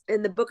Titus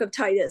in the book of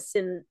Titus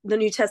in the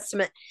New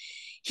Testament,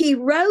 he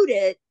wrote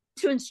it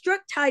to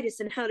instruct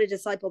Titus in how to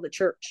disciple the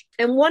church.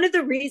 And one of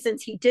the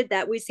reasons he did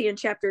that, we see in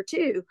chapter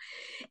 2,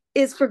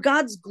 is for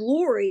God's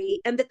glory,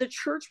 and that the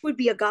church would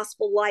be a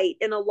gospel light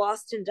in a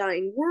lost and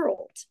dying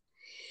world.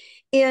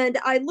 And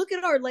I look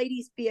at our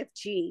ladies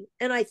BFG,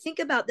 and I think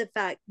about the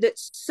fact that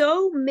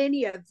so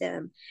many of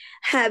them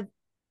have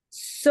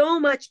so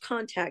much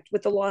contact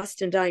with the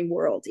lost and dying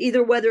world,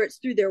 either whether it's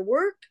through their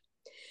work,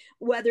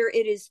 whether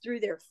it is through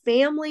their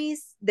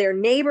families, their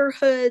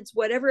neighborhoods,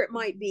 whatever it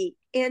might be.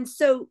 And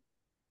so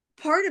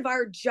part of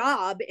our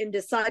job in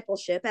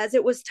discipleship, as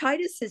it was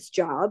Titus's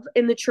job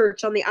in the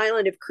church on the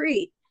island of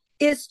Crete,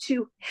 is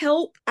to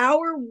help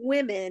our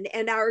women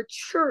and our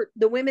church,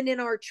 the women in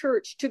our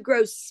church, to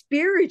grow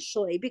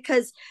spiritually,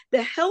 because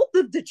the health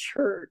of the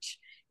church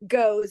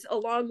goes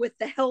along with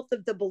the health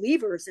of the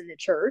believers in the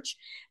church.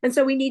 And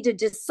so we need to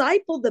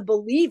disciple the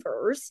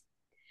believers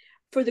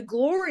for the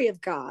glory of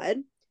God,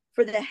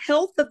 for the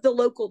health of the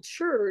local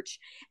church,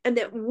 and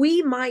that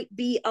we might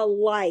be a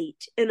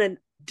light in a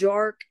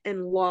dark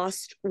and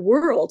lost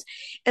world.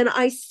 And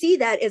I see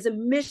that as a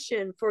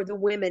mission for the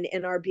women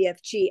in our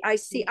BFG.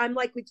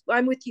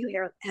 I'm with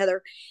you,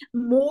 Heather.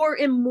 More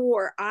and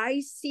more,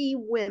 I see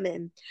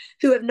women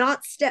who have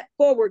not stepped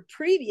forward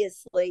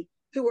previously,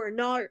 who are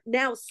not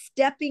now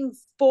stepping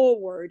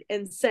forward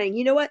and saying,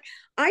 you know what,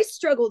 I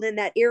struggled in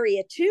that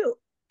area too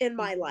in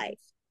my life.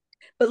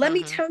 But let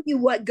me tell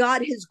you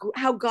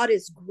how God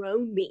has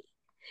grown me.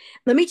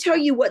 Let me tell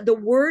you what the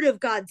word of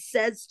God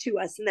says to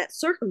us in that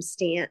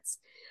circumstance.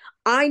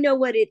 I know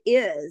what it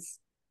is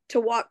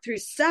to walk through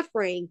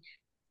suffering.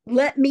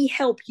 Let me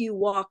help you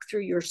walk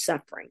through your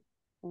suffering.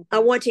 I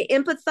want to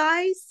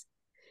empathize,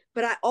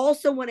 but I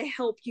also want to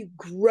help you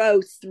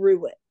grow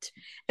through it.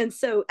 And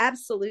so,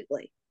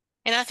 absolutely.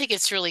 And I think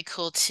it's really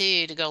cool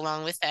too to go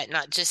along with that,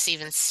 not just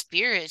even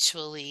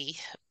spiritually,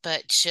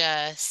 but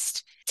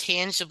just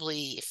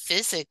tangibly,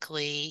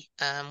 physically.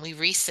 We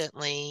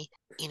recently,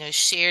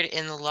 shared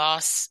in the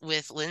loss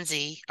with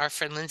Lindsay, our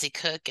friend Lindsay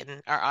Cook,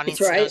 and our audience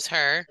knows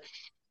her,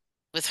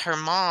 with her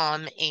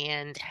mom,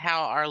 and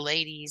how our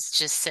ladies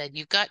just said,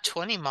 you've got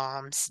 20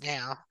 moms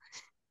now,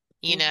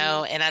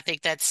 and I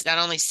think that's not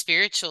only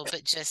spiritual,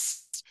 but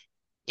just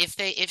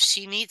if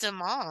she needs a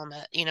mom,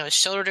 a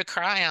shoulder to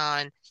cry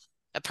on,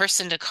 a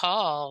person to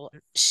call,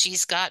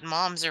 she's got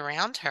moms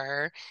around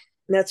her.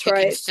 That's who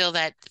right.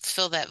 Can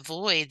fill that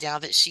void now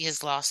that she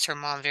has lost her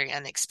mom very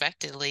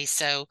unexpectedly.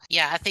 So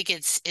yeah, I think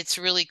it's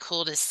really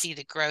cool to see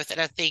the growth.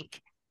 And I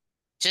think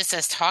just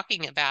us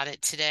talking about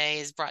it today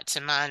has brought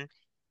to mind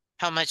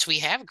how much we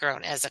have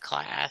grown as a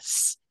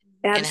class.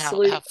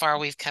 Absolutely. And how far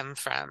we've come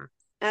from.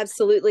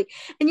 Absolutely.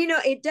 And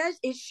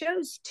it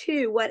shows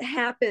too what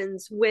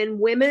happens when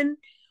women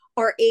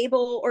are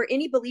able, or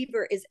any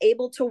believer is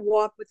able, to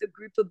walk with a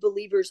group of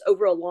believers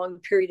over a long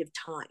period of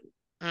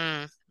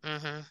time.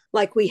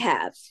 Like we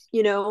have,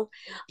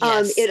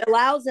 Yes. It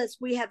allows us,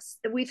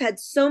 we've had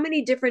so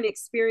many different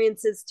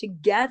experiences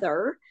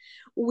together.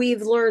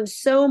 We've learned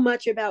so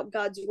much about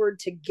God's word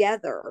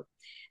together,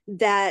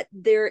 that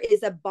there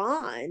is a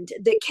bond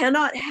that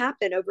cannot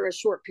happen over a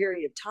short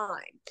period of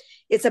time.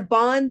 It's a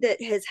bond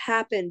that has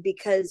happened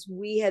because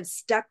we have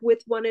stuck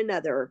with one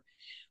another.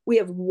 We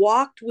have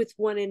walked with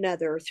one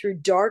another through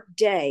dark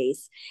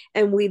days,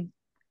 and we've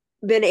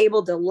been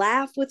able to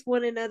laugh with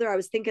one another. I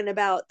was thinking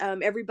about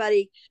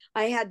everybody.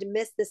 I had to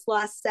miss this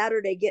last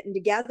Saturday getting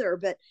together,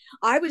 but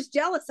I was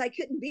jealous I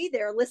couldn't be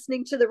there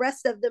listening to the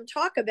rest of them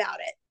talk about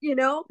it.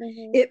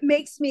 It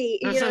makes me,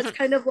 it's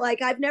kind of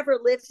like I've never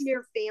lived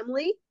near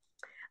family,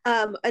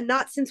 and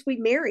not since we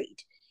married.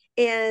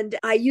 And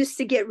I used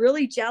to get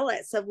really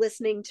jealous of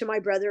listening to my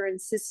brother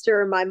and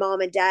sister, my mom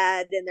and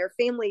dad and their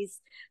families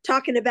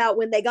talking about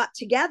when they got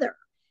together,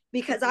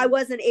 because I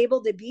wasn't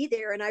able to be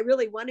there and I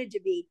really wanted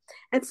to be.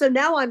 And so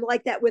now I'm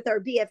like that with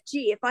our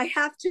BFG. If I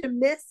have to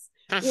miss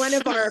one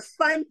of our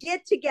fun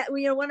get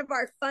together, one of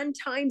our fun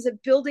times of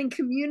building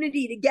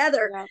community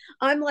together,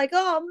 I'm like,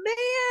 oh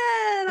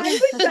man, I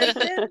wish I'd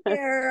been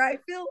there. I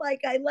feel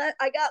like I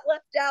got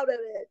left out of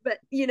it. But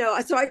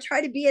so I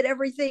try to be at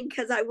everything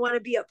because I want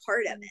to be a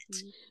part of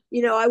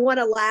it. I want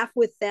to laugh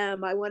with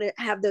them. I want to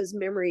have those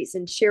memories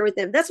and share with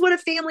them. That's what a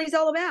family is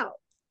all about.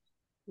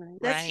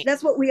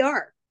 That's what we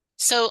are.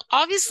 So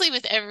obviously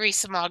with every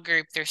small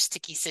group, there's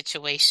sticky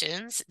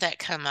situations that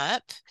come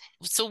up.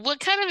 So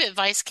what kind of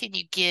advice can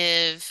you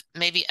give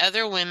maybe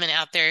other women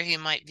out there who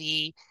might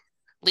be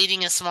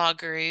leading a small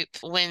group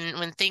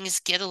when things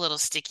get a little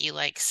sticky,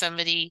 like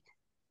somebody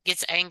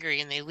gets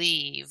angry and they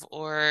leave,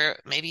 or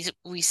maybe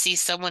we see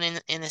someone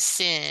in a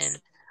sin,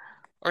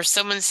 or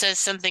someone says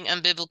something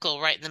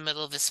unbiblical right in the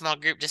middle of a small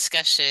group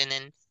discussion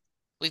and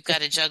we've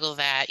got to juggle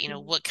that.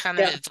 What kind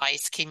of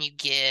advice can you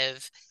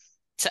give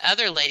to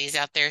other ladies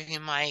out there who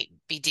might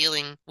be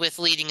dealing with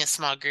leading a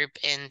small group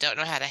and don't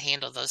know how to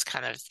handle those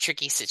kind of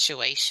tricky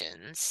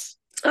situations?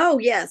 Oh,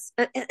 yes.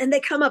 And they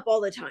come up all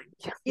the time,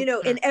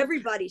 in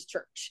everybody's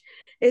church.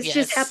 It's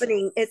just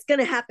happening. It's going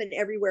to happen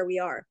everywhere we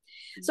are.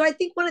 So I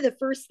think one of the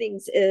first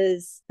things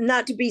is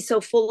not to be so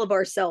full of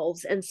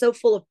ourselves and so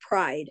full of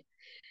pride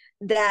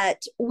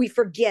that we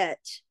forget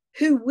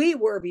who we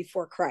were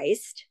before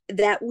Christ,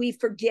 that we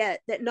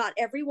forget that not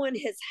everyone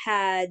has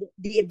had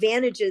the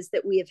advantages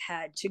that we have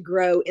had to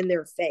grow in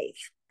their faith.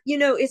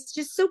 It's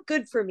just so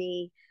good for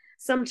me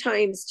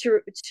sometimes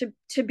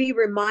to be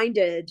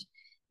reminded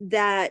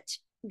that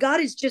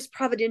God has just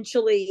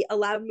providentially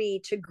allowed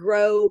me to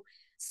grow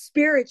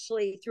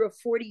spiritually through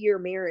a 40-year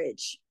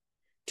marriage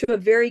to a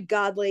very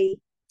godly,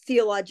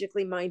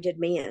 theologically minded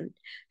man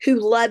who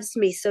loves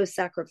me so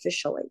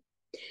sacrificially.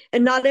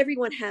 And not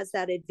everyone has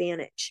that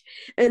advantage.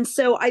 And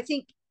so I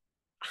think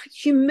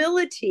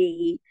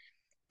humility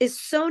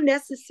is so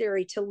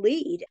necessary to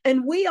lead.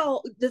 And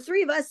the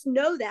three of us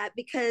know that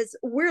because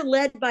we're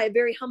led by a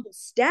very humble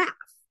staff.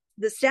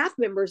 The staff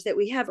members that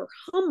we have are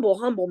humble,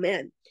 humble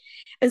men.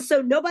 And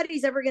so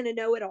nobody's ever going to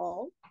know it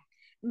all.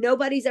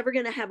 Nobody's ever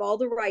going to have all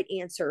the right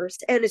answers.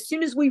 And as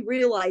soon as we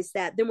realize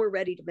that, then we're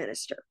ready to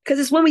minister. Because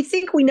it's when we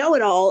think we know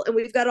it all and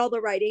we've got all the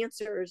right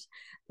answers,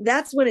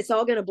 that's when it's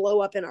all going to blow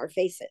up in our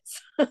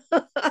faces.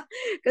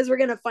 Because we're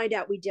going to find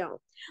out we don't.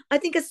 I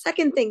think a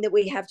second thing that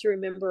we have to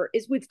remember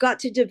is we've got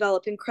to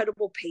develop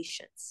incredible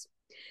patience.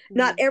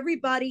 Not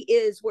everybody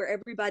is where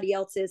everybody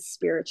else is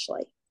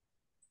spiritually.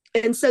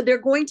 And so there are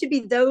going to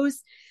be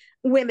those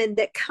women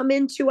that come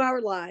into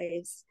our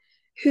lives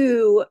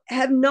who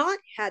have not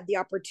had the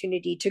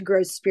opportunity to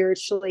grow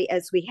spiritually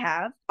as we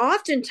have.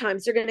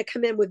 Oftentimes, they're going to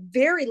come in with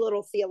very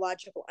little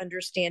theological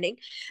understanding.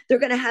 They're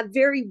going to have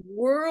very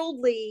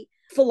worldly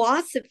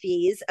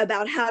philosophies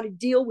about how to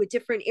deal with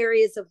different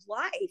areas of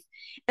life.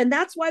 And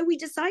that's why we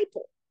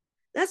disciple.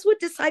 That's what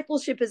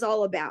discipleship is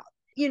all about.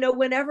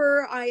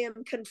 Whenever I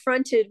am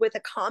confronted with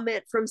a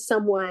comment from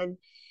someone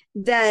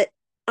that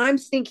I'm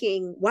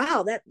thinking,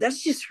 wow,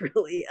 that's just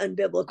really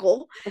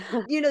unbiblical.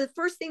 The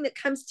first thing that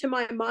comes to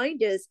my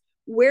mind is,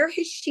 where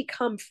has she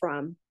come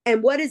from?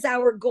 And what is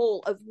our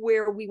goal of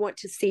where we want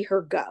to see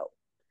her go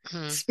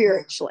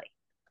spiritually?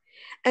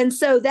 And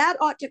so that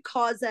ought to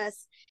cause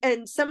us.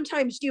 And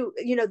sometimes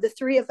the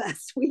three of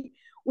us,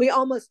 we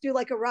almost do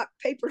like a rock,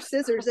 paper,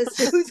 scissors as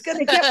to who's going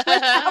to get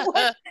that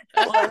one.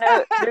 Well, I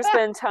know there's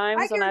been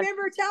times I can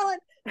remember telling,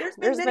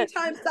 there's been many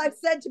times I've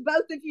said to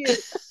both of you,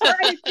 all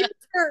right, it's your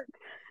turn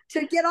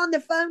to get on the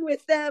phone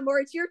with them, or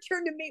it's your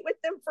turn to meet with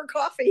them for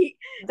coffee.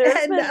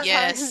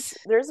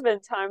 There's been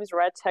times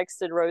where I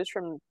texted Rose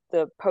from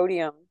the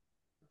podium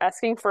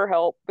asking for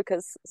help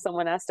because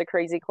someone asked a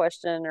crazy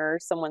question or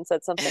someone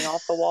said something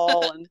off the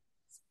wall, and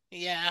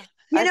I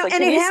was like,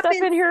 can you step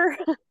in here?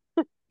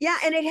 Yeah,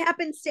 and it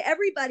happens to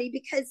everybody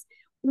because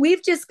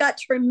we've just got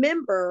to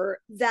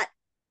remember that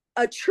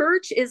a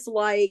church is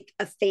like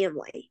a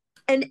family,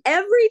 and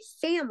every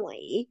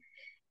family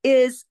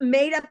is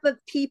made up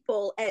of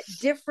people at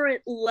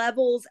different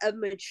levels of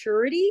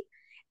maturity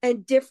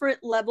and different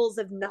levels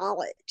of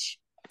knowledge.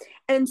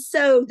 And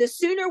so the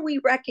sooner we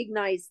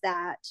recognize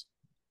that,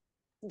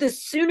 the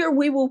sooner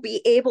we will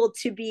be able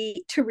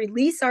to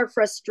release our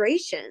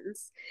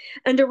frustrations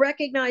and to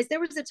recognize there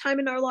was a time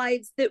in our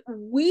lives that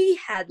we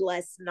had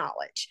less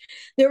knowledge.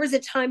 There was a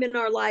time in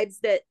our lives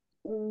that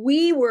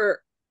we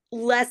were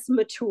less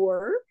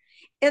mature,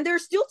 and there are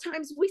still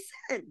times we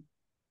sin.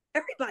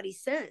 Everybody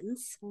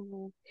sins.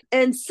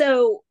 And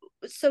so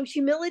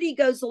humility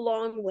goes a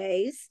long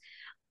ways.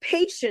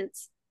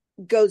 Patience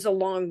goes a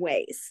long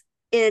ways.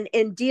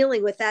 in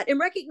dealing with that and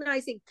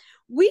recognizing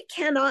we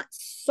cannot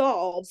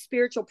solve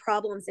spiritual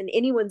problems in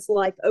anyone's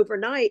life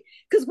overnight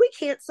because we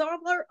can't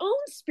solve our own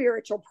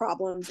spiritual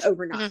problems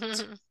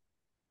overnight.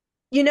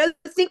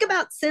 Think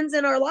about sins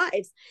in our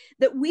lives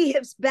that we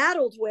have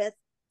battled with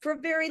for a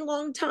very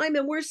long time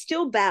and we're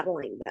still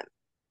battling them.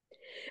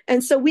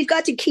 And so we've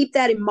got to keep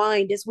that in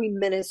mind as we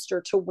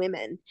minister to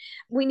women.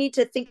 We need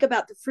to think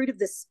about the fruit of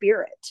the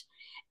Spirit.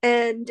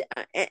 And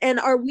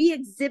are we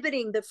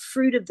exhibiting the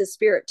fruit of the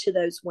Spirit to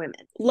those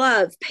women?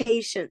 Love,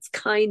 patience,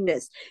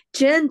 kindness,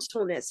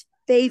 gentleness,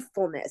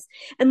 faithfulness.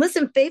 And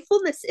listen,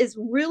 faithfulness is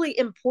really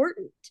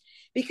important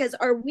because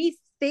are we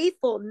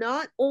faithful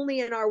not only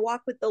in our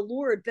walk with the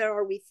Lord, but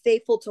are we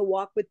faithful to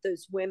walk with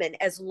those women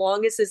as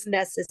long as is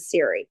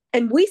necessary?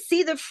 And we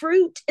see the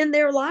fruit in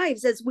their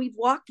lives as we've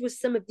walked with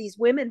some of these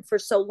women for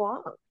so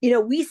long.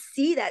 We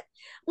see that.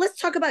 Let's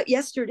talk about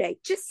yesterday,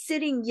 just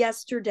sitting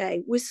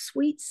yesterday with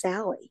Sweet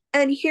Sally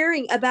and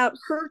hearing about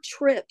her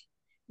trip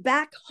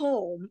back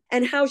home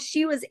and how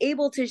she was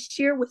able to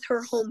share with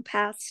her home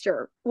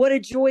pastor what a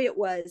joy it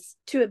was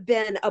to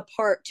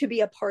be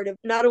a part of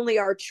not only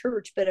our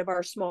church but of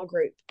our small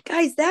group.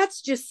 Guys, that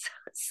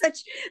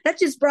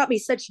just brought me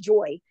such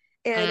joy.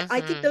 And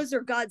I think those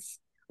are God's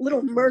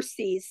little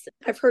mercies.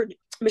 I've heard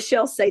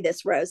Michelle say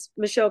this, Rose.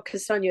 Michelle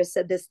Castano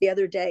said this the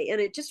other day,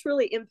 and it just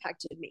really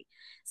impacted me.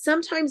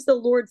 Sometimes the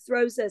Lord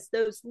throws us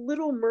those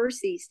little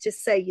mercies to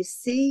say, you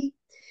see,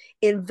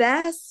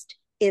 invest.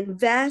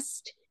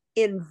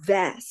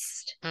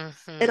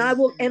 And I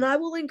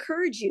will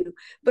encourage you,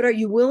 but are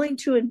you willing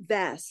to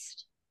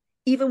invest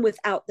even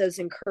without those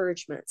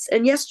encouragements?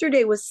 And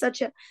yesterday was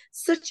such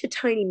a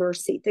tiny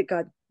mercy that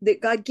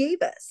God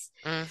gave us.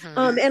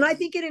 And I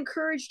think it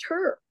encouraged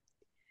her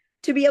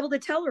to be able to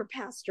tell her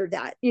pastor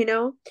that,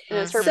 And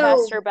it's her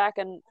pastor back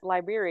in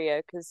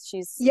Liberia because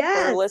she's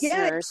for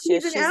listeners.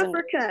 She's in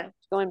Africa.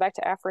 Going back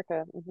to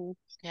Africa.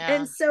 Yeah.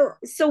 And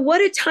so what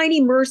a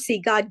tiny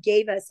mercy God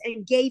gave us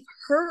and gave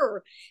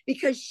her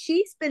because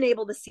she's been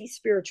able to see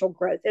spiritual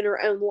growth in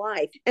her own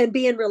life and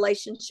be in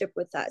relationship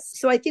with us.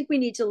 So I think we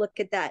need to look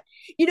at that.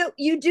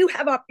 You do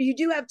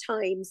have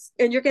times,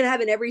 and you're going to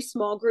have in every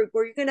small group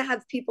where you're going to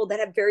have people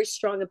that have very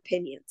strong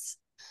opinions.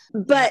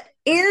 But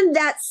in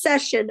that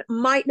session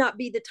might not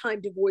be the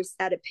time to voice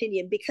that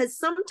opinion because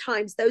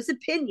sometimes those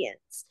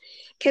opinions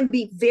can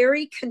be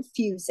very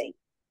confusing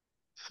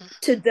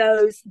to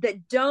those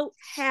that don't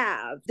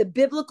have the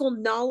biblical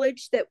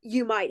knowledge that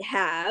you might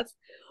have,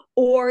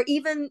 or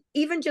even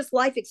just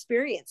life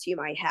experience you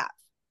might have.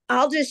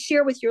 I'll just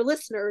share with your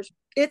listeners,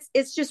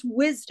 it's just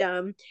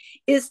wisdom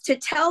is to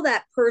tell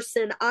that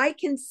person, I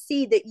can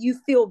see that you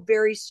feel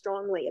very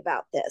strongly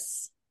about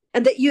this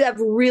and that you have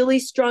really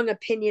strong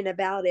opinion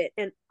about it.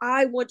 And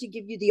I want to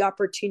give you the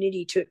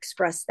opportunity to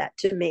express that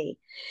to me.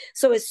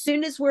 So as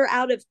soon as we're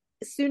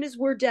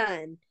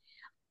done,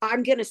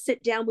 I'm going to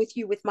sit down with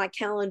you with my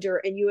calendar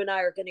and you and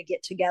I are going to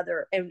get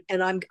together and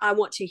I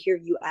want to hear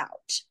you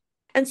out.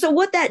 And so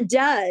what that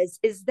does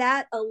is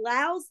that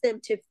allows them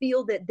to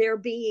feel that they're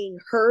being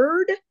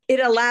heard. It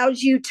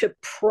allows you to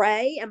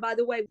pray. And by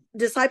the way,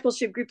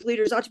 discipleship group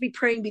leaders ought to be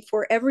praying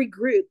before every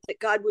group that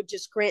God would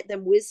just grant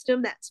them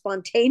wisdom, that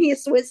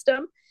spontaneous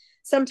wisdom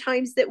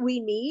sometimes that we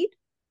need.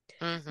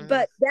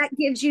 But that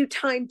gives you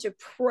time to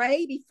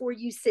pray before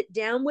you sit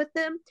down with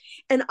them.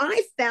 And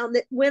I found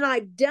that when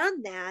I've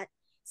done that,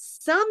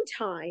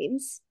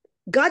 sometimes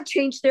God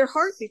changed their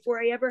heart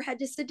before I ever had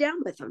to sit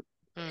down with them.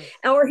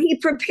 Or he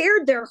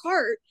prepared their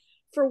heart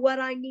for what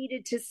I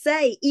needed to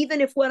say,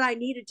 even if what I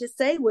needed to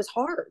say was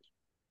hard.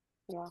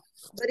 Yeah.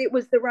 But it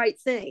was the right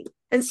thing.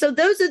 And so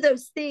those are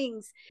those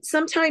things.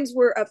 Sometimes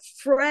we're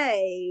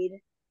afraid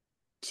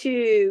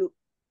to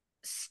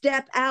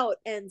step out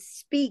and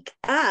speak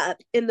up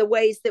in the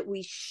ways that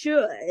we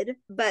should,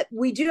 but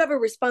we do have a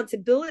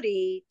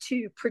responsibility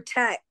to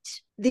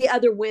protect the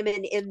other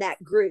women in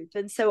that group.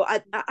 And so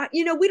I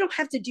we don't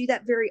have to do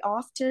that very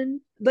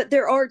often, but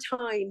there are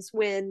times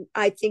when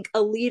I think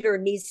a leader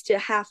needs to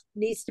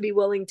be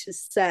willing to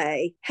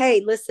say,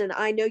 hey, listen,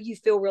 I know you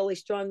feel really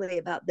strongly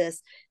about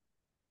this.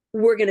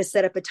 We're going to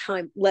set up a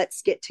time.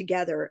 Let's get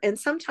together. And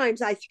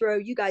sometimes I throw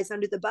you guys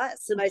under the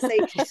bus and I say,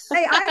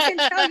 hey, I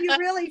can tell you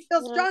really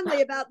feel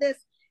strongly about this.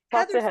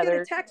 Heather's going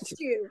to text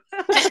you.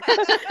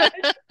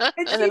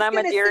 and then I'm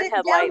a deer in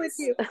headlights with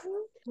you.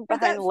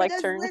 Behind the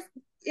lectern.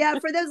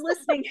 For those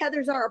listening,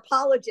 Heather's our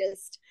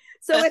apologist.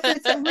 So if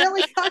it's a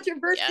really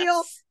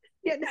controversial,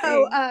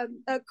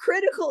 a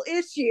critical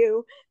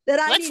issue that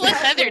let's let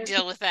Heather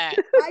deal with that.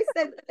 I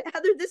said,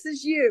 Heather, this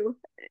is you.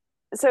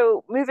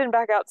 So moving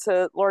back out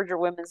to larger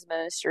women's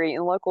ministry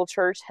and local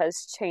church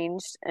has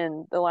changed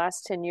in the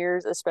last 10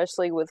 years,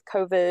 especially with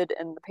COVID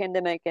and the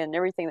pandemic and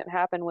everything that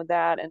happened with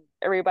that and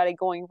everybody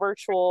going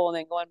virtual and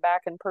then going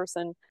back in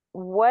person.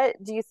 What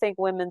do you think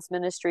women's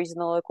ministries in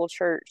the local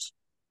church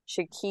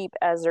should keep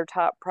as their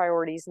top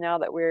priorities now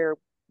that we're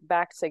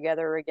back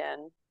together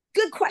again?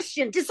 Good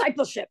question.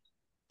 Discipleship.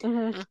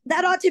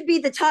 That ought to be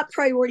the top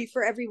priority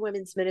for every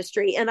women's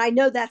ministry. And I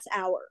know that's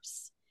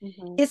ours.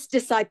 It's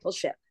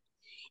discipleship.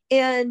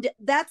 And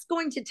that's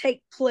going to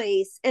take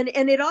place. And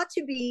it ought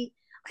to be,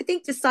 I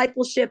think,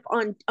 discipleship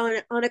on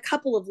a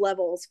couple of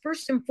levels.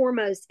 First and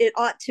foremost, it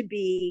ought to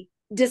be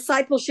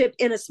discipleship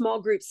in a small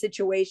group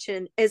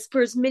situation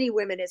for as many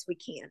women as we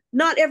can.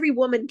 Not every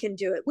woman can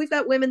do it. We've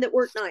got women that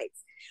work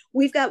nights.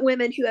 We've got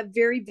women who have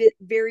very,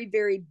 very,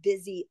 very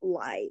busy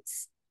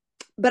lives.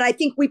 But I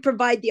think we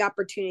provide the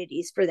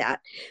opportunities for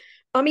that.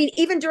 I mean,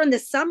 even during the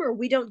summer,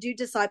 we don't do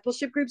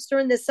discipleship groups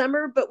during the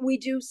summer, but we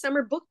do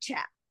summer book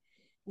chat.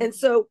 And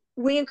so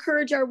we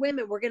encourage our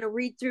women, we're going to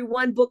read through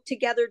one book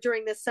together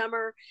during the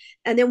summer.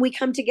 And then we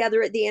come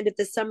together at the end of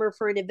the summer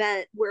for an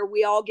event where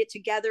we all get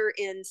together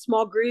in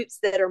small groups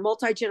that are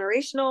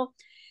multi-generational.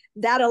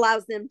 That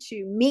allows them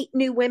to meet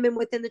new women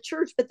within the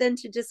church, but then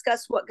to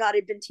discuss what God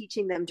had been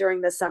teaching them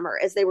during the summer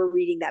as they were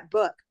reading that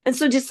book. And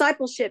so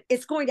discipleship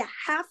is going to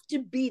have to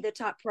be the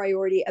top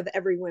priority of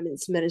every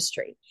women's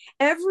ministry.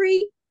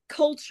 Every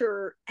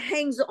culture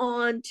hangs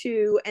on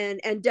to and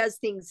does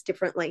things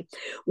differently.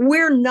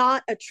 We're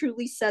not a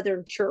truly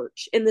Southern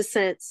church in the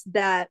sense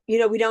that,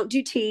 we don't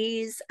do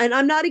teas, and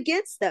I'm not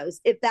against those.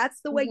 If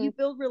that's the way you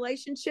build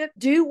relationship,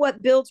 do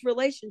what builds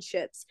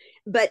relationships.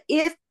 But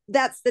if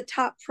that's the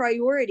top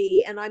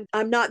priority, and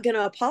I'm not going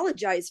to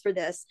apologize for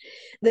this,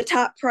 the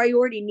top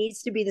priority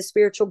needs to be the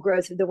spiritual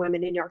growth of the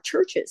women in our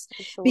churches.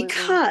 Absolutely.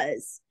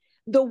 Because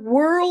the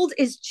world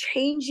is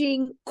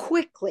changing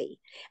quickly.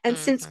 And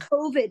since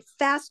COVID,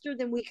 faster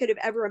than we could have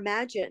ever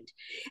imagined.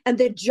 And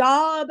the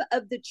job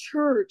of the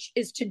church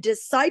is to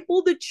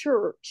disciple the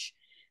church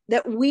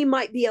that we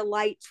might be a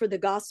light for the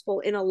gospel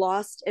in a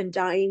lost and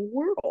dying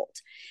world.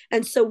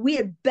 And so we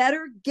had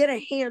better get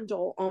a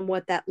handle on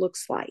what that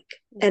looks like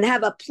and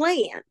have a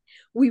plan.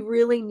 We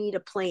really need a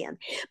plan.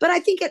 But I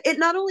think it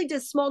not only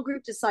does small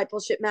group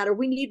discipleship matter,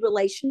 we need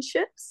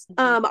relationships.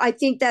 I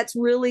think that's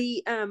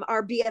really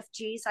our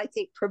BFGs, I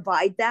think,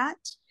 provide that.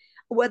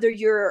 Whether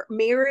you're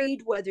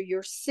married, whether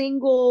you're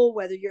single,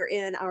 whether you're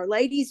in Our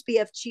Ladies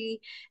BFG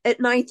at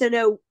 9th and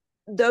O,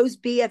 those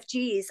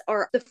BFGs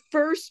are the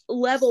first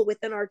level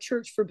within our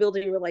church for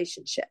building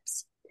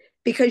relationships,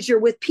 because you're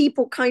with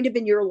people kind of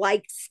in your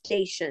like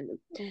station,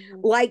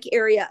 like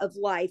area of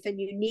life, and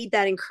you need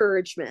that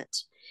encouragement.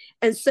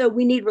 And so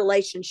we need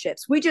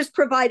relationships. We just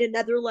provide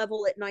another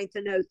level at 9th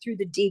and O through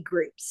the D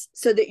groups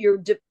so that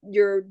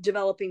you're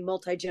developing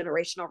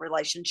multi-generational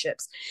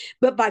relationships.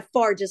 But by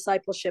far,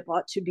 discipleship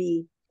ought to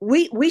be,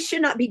 we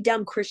should not be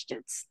dumb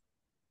Christians.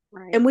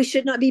 Right. And we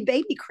should not be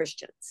baby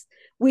Christians.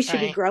 We should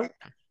be grown.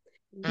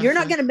 You're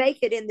not going to make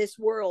it in this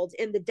world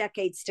in the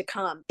decades to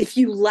come if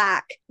you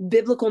lack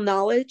biblical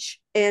knowledge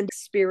and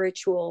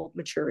spiritual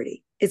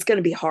maturity. It's going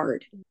to be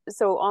hard.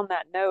 So on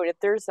that note, if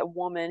there's a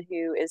woman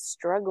who is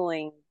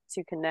struggling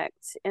to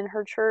connect in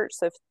her church,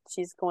 so if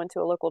she's going to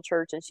a local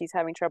church and she's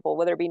having trouble,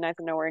 whether it be 9th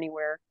and O or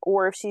anywhere,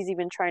 or if she's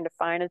even trying to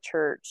find a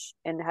church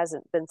and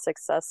hasn't been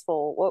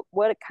successful,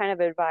 what kind of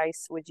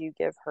advice would you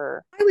give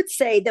her? I would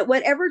say that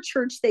whatever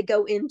church they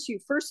go into,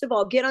 first of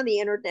all, get on the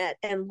internet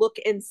and look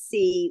and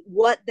see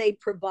what they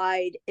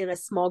provide in a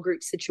small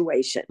group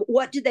situation.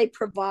 What do they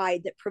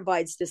provide that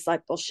provides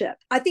discipleship?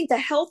 I think the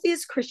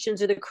healthiest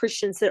Christians are the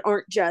Christians that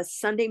aren't just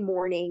Sunday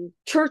morning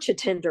church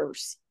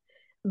attenders,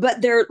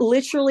 but they're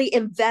literally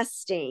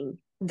investing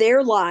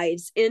their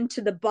lives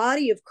into the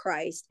body of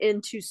Christ,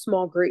 into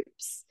small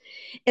groups.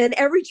 And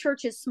every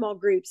church's small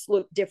groups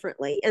look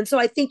differently. And so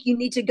I think you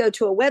need to go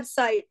to a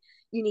website,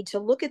 you need to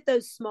look at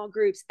those small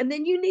groups, and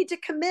then you need to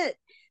commit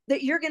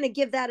that you're going to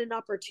give that an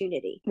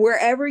opportunity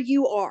wherever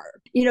you are.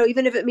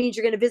 Even if it means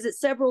you're going to visit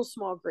several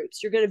small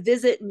groups, you're going to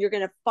visit and you're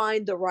going to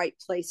find the right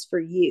place for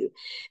you,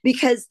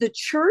 because the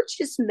church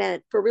is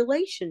meant for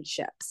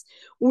relationships.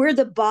 We're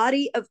the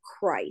body of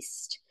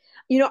Christ.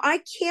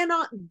 I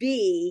cannot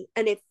be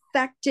an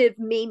effective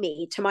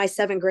Mimi to my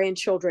 7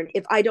 grandchildren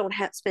if I don't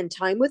spend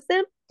time with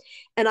them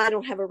and I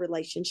don't have a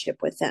relationship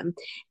with them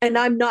and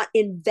I'm not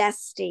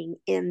investing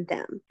in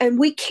them. And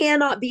we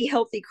cannot be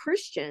healthy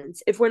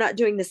Christians if we're not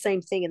doing the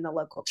same thing in the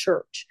local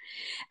church.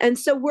 And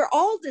so we're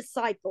all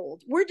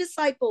discipled. We're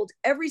discipled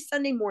every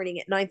Sunday morning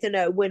at 9th and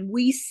O when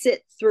we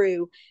sit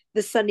through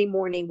the Sunday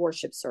morning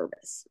worship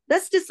service.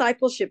 That's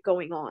discipleship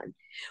going on.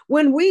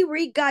 When we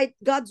read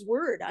God's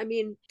word,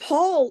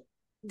 Paul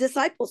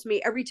disciples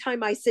me every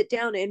time I sit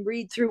down and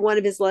read through one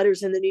of his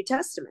letters in the New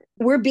Testament.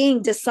 We're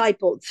being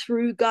discipled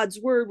through God's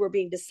word. We're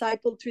being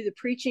discipled through the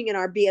preaching in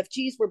our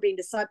BFGs. We're being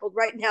discipled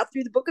right now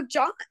through the book of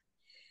John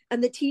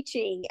and the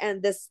teaching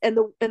and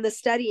the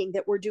studying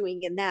that we're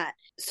doing in that.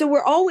 So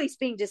we're always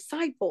being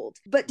discipled,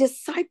 but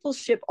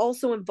discipleship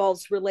also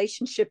involves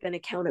relationship and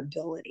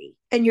accountability.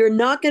 And you're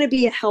not going to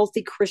be a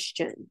healthy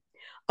Christian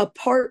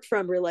apart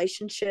from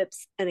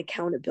relationships and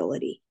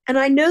accountability. And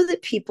I know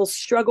that people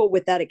struggle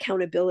with that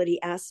accountability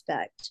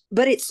aspect,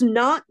 but it's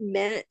not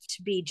meant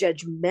to be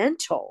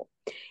judgmental.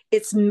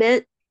 It's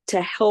meant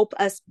to help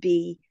us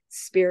be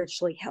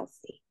spiritually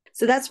healthy.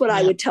 So that's what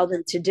I would tell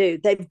them to do.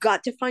 They've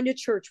got to find a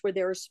church where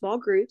there are small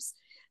groups.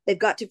 They've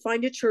got to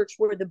find a church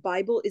where the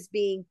Bible is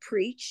being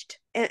preached.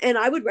 And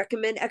I would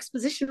recommend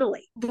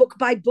expositionally, book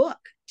by book,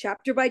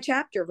 chapter by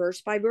chapter,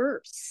 verse by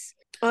verse.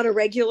 on a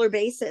regular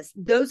basis.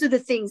 Those are the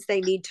things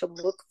they need to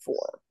look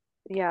for.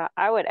 Yeah,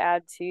 I would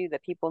add too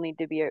that people need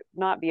to be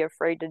not be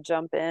afraid to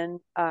jump in,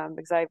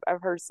 because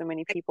I've heard so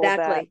many people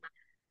Exactly.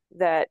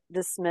 that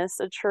dismiss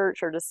a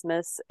church or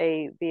dismiss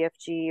a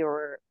BFG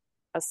or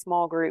a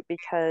small group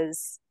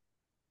because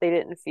they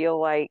didn't feel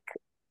like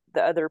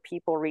the other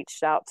people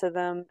reached out to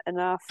them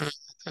enough,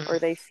 or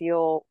they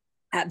feel.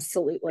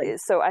 Absolutely.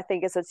 So I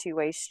think it's a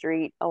two-way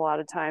street a lot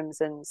of times,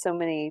 and so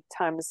many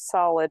times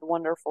solid,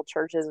 wonderful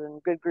churches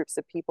and good groups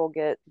of people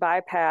get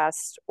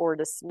bypassed or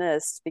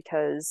dismissed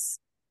because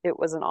it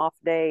was an off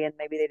day and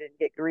maybe they didn't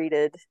get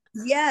greeted.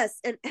 Yes.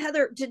 And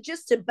Heather,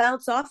 to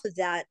bounce off of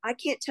that, I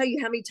can't tell you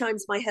how many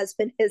times my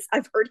husband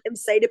I've heard him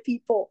say to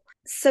people,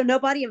 so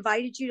nobody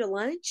invited you to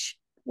lunch?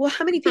 Well,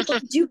 how many people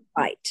did you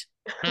invite?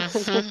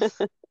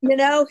 You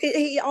know,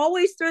 he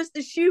always throws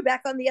the shoe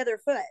back on the other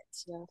foot.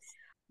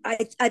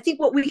 Yes. I think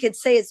what we could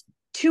say is,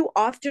 too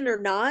often or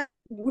not,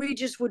 we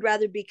just would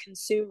rather be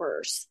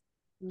consumers.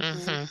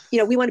 You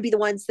know, we want to be the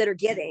ones that are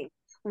getting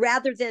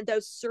rather than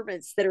those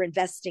servants that are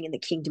investing in the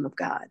kingdom of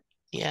God.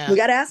 Yeah. We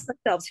got to ask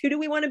ourselves, who do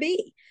we want to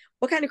be?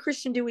 What kind of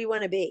Christian do we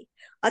want to be?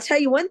 I'll tell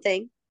you one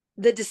thing,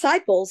 the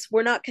disciples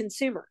were not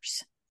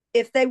consumers.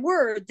 If they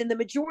were, then the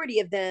majority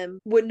of them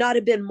would not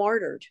have been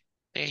martyred.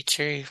 Very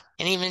true.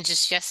 And even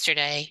just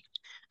yesterday,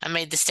 I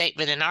made the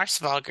statement in our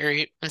small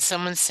group and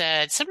someone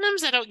said,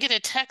 sometimes I don't get a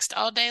text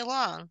all day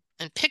long.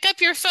 And pick up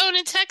your phone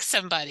and text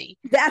somebody.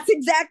 That's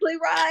exactly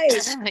right.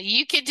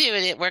 You can do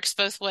it. It works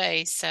both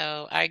ways.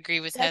 So I agree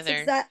with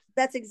Heather.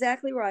 That's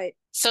exactly right.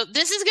 So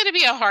this is going to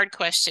be a hard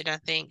question, I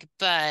think,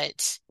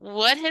 but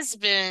what has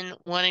been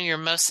one of your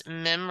most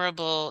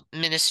memorable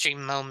ministry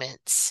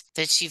moments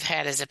that you've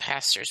had as a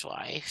pastor's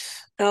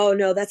wife? Oh,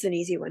 no, that's an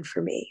easy one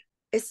for me.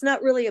 It's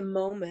not really a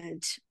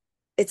moment.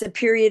 It's a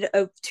period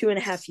of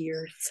 2.5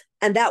 years.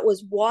 And that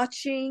was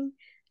watching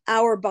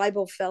our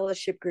Bible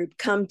fellowship group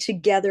come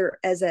together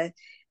as a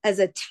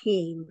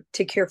team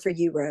to care for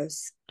you,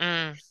 Rose.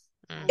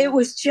 It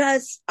was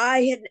just,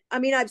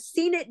 I've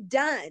seen it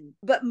done,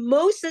 but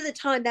most of the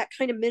time that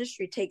kind of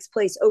ministry takes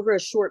place over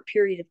a short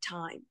period of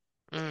time.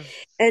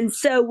 And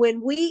so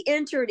when we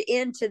entered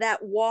into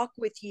that walk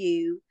with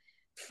you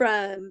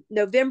from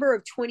November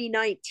of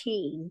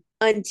 2019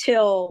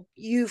 until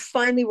you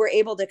finally were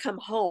able to come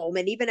home,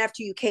 and even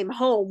after you came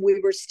home, we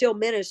were still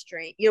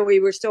ministering, we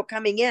were still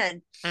coming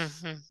in.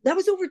 That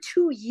was over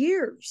 2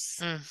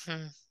 years.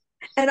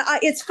 And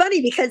it's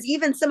funny because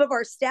even some of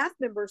our staff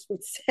members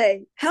would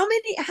say, how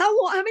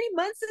many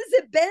months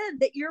has it been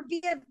that your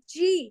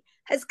BFG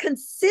has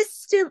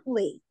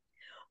consistently,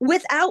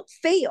 without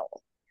fail,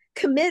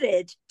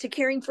 committed to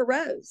caring for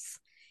Rose?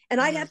 And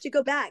I'd have to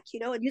go back,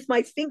 and use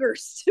my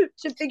fingers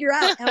to figure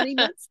out how many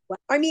months.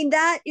 I mean,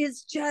 that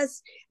is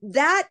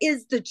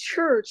the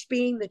church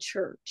being the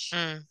church.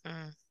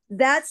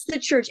 That's the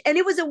church. And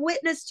it was a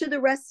witness to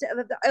the rest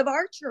of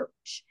our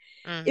church.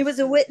 It was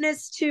a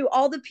witness to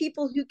all the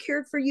people who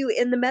cared for you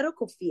in the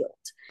medical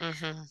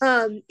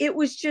field. It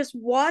was just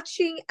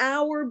watching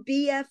our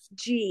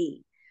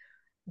BFG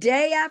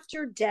day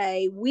after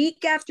day,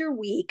 week after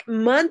week,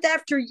 month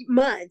after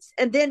month,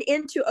 and then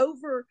into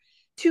over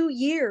 2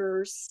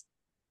 years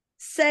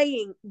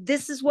saying,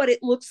 this is what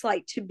it looks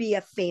like to be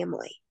a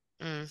family.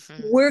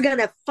 We're going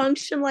to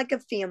function like a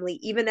family,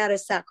 even at a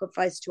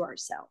sacrifice to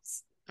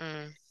ourselves.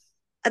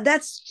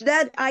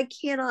 That I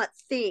cannot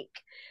think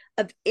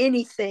of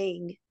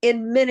anything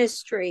in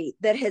ministry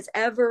that has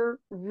ever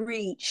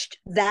reached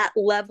that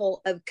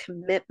level of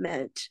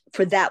commitment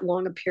for that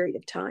long a period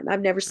of time.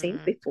 I've never seen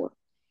it before.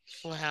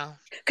 Wow.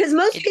 Because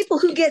most people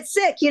who get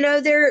sick,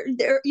 they're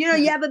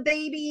you have a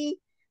baby,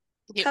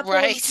 couple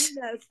of,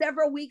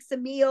 several weeks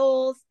of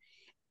meals,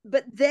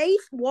 but they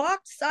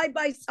walked side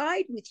by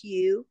side with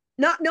you,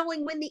 not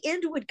knowing when the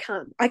end would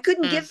come. I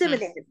couldn't give them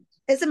an end.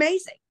 It's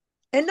amazing.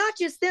 And not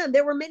just them,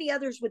 there were many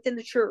others within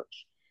the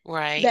church.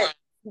 Right.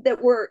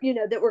 That were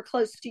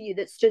close to you,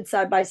 that stood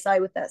side by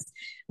side with us.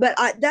 But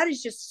that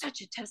is just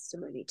such a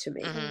testimony to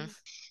me.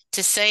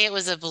 To say it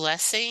was a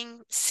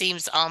blessing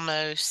seems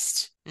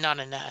almost not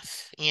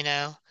enough,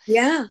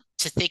 Yeah.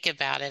 To think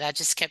about it. I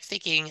just kept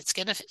thinking it's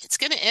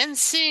gonna end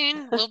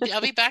soon.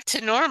 I'll be back to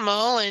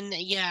normal. And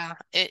yeah,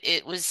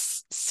 it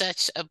was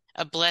such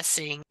a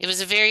blessing. It was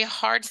a very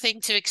hard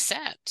thing to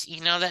accept.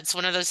 That's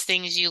one of those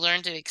things you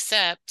learn to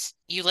accept.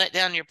 You let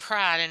down your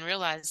pride and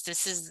realize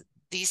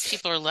these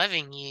people are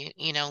loving you,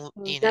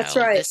 That's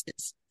right.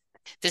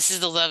 This is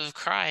the love of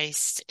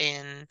Christ,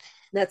 and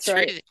that's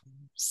right.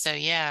 So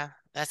yeah,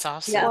 that's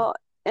awesome. Yeah. Well,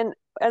 and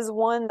as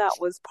one that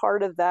was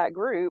part of that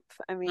group,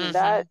 I mean,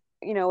 that,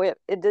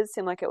 it did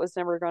seem like it was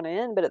never going to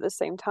end, but at the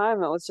same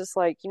time, it was just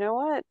like, you know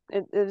what?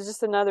 It was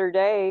just another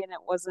day, and it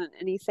wasn't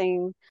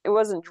anything. It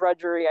wasn't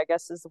drudgery, I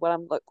guess, is what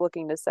I'm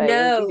looking to say.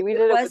 No, we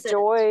did it with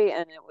joy,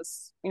 and it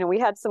was, we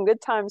had some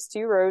good times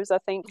too, Rose. I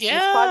think this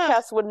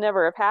podcast would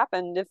never have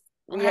happened if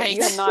you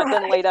had not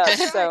been laid up.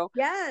 So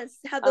yes,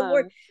 how the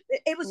Lord,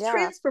 it was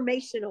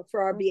transformational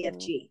for our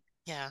BFG.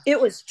 Yeah, it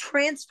was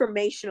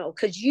transformational,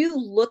 because you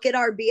look at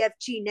our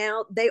BFG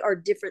now, they are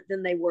different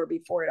than they were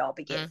before it all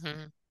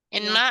began.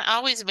 And I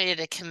always made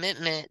it a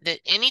commitment that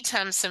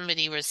anytime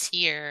somebody was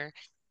here,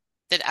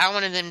 that I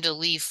wanted them to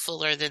leave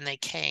fuller than they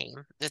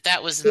came,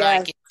 that was my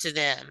Yes. gift to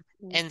them.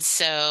 And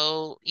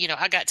so,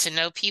 I got to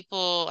know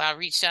people. I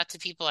reached out to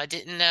people I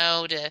didn't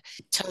know to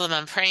tell them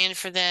I'm praying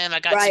for them. I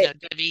got to know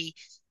Right. Debbie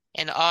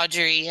and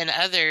Audrey and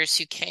others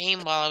who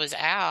came while I was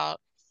out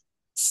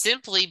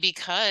simply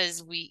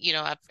because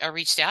I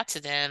reached out to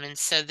them. And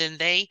so then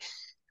they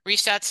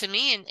reached out to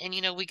me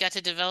and we got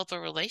to develop a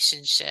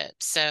relationship.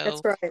 That's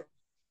So right.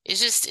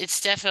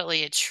 it's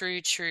definitely a true,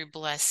 true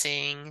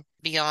blessing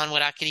beyond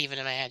what I could even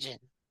imagine.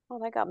 Oh,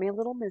 that got me a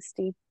little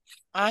misty.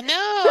 I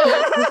know.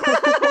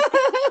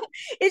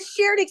 It's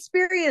shared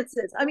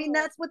experiences. I mean,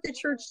 that's what the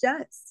church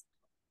does.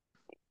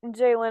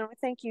 Jaylynn,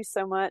 thank you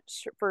so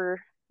much for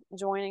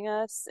joining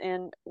us.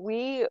 And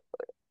we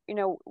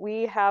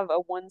have a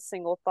one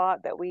single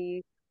thought that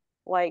we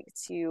like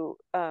to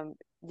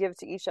give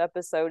to each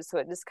episode. So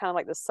it just kind of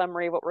like the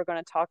summary of what we're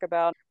going to talk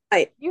about.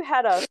 Right. You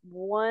had a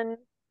one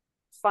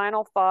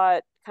final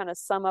thought, kind of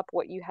sum up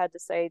what you had to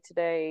say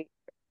today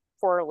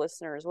for our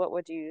listeners. What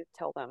would you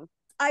tell them?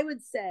 I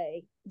would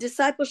say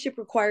discipleship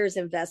requires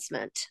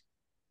investment,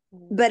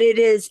 but it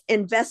is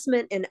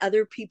investment in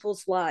other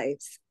people's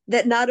lives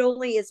that not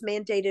only is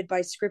mandated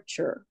by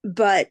scripture,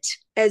 but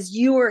as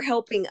you are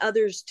helping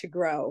others to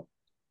grow,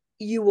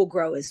 you will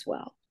grow as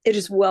well. It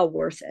is well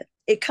worth it.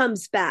 It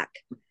comes back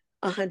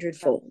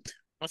 100-fold.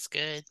 That's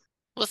good.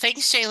 Well,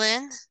 thanks,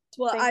 Jaylynn.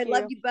 Well, I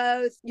love you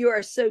both. You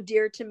are so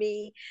dear to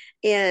me,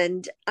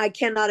 and I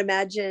cannot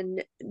imagine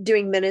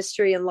doing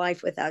ministry in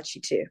life without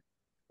you too.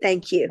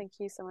 Thank you. Thank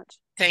you so much.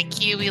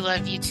 Thank you. We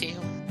love you too.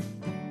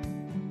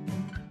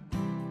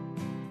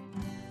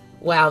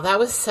 Wow, that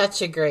was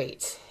such a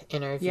great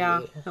interview.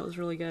 Yeah, that was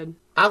really good.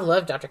 I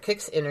loved Dr.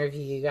 Cook's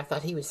interview. I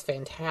thought he was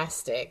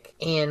fantastic.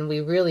 And we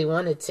really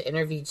wanted to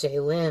interview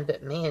Jaylynn,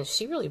 but man,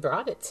 she really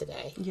brought it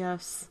today.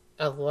 Yes.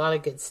 A lot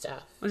of good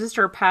stuff. Just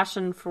her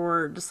passion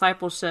for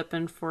discipleship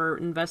and for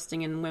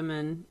investing in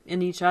women,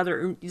 in each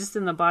other, just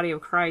in the body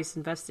of Christ,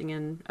 investing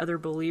in other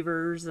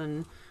believers,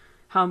 and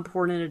how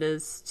important it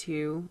is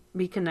to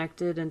be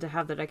connected and to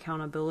have that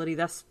accountability.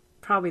 That's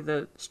probably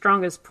the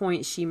strongest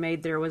point she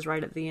made there, was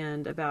right at the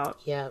end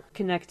about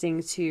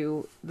connecting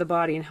to the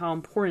body and how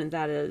important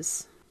that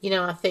is.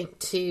 I think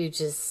too,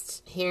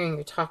 just hearing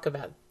her talk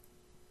about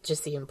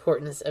just the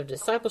importance of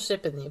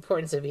discipleship and the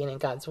importance of being in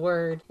God's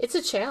Word. It's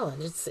a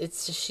challenge.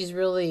 She's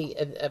really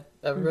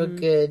a real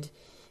good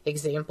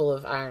example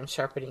of iron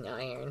sharpening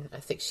iron. I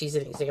think she's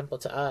an example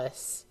to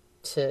us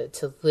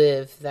to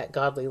live that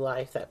godly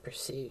life, that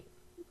pursuit.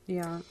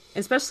 Yeah.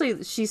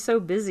 Especially, she's so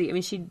busy. I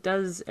mean, she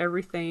does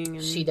everything.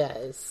 And she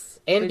does.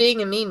 And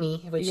being a Mimi,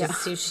 which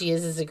is who she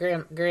is as a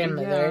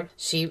grandmother,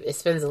 she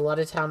spends a lot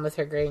of time with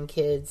her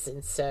grandkids,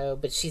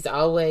 but she's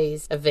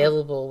always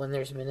available when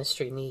there's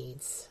ministry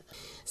needs.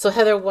 So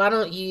Heather, why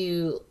don't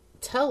you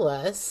tell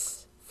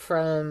us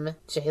from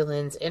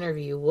Jaylynn's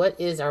interview, what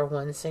is our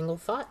one single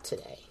thought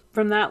today?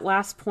 From that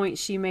last point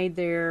she made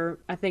there,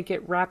 I think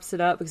it wraps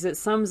it up because it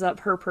sums up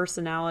her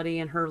personality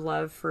and her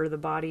love for the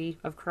body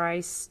of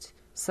Christ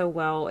so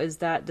well, is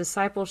that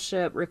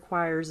discipleship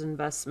requires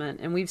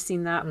investment. And we've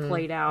seen that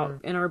played out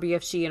in our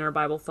BFG and our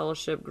Bible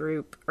Fellowship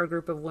group, our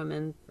group of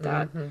women,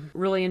 that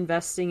really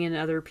investing in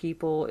other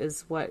people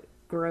is what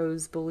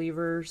grows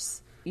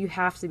believers. You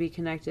have to be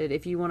connected.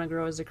 If you want to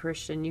grow as a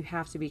Christian, you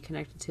have to be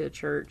connected to a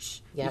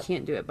church. Yep. You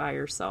can't do it by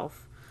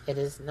yourself. It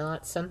is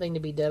not something to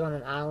be done on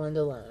an island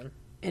alone.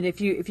 And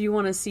if you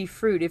want to see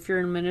fruit, if you're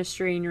in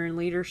ministry and you're in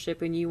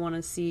leadership and you want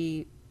to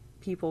see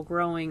people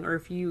growing, or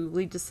if you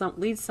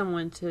lead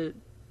someone to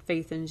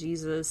faith in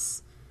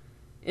Jesus,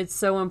 it's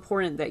so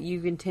important that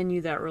you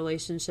continue that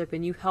relationship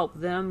and you help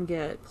them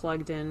get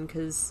plugged in,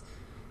 because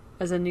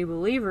as a new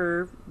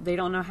believer, they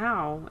don't know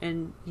how,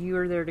 and you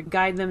are there to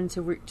guide them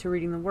to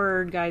reading the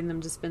Word, guiding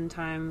them to spend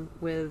time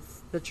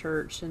with the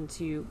church and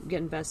to get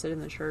invested in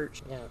the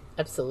church. Yeah,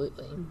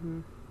 absolutely.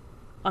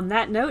 On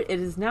that note, it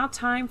is now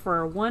time for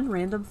our one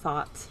random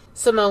thought.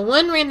 So my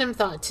one random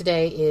thought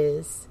today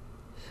is,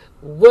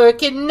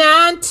 working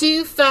 9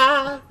 to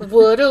 5,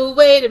 what a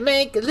way to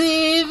make a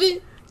living.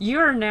 You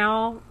are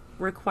now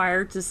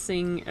required to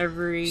sing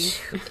every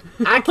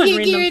I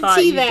can't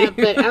guarantee that,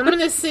 but I'm going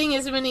to sing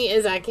as many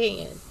as I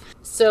can.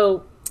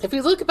 So if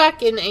we look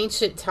back in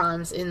ancient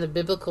times, in the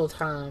biblical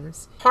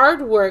times,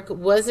 hard work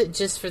wasn't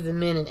just for the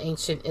men in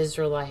ancient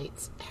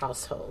Israelite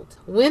household.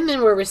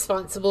 Women were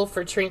responsible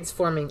for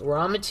transforming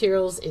raw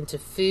materials into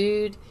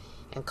food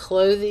and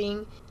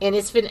clothing, and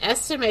it's been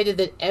estimated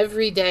that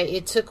every day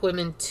it took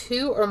women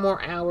 2 or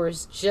more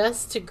hours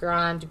just to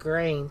grind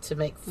grain to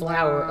make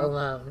flour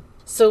alone.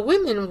 So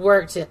women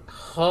worked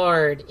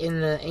hard in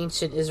the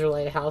ancient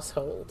Israelite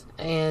household,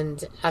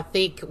 and I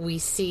think we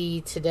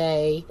see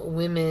today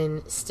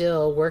women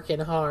still working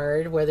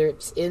hard, whether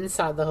it's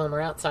inside the home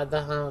or outside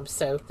the home.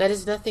 So that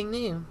is nothing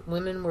new.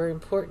 Women were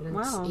important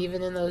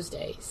even in those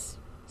days.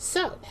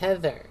 So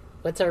Heather,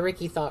 what's our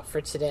Ricky thought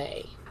for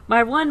today?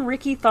 My one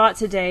Ricky thought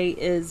today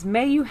is,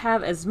 may you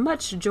have as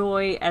much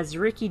joy as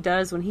Ricky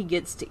does when he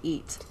gets to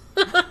eat.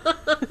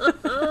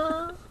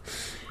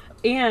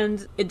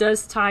 And it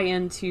does tie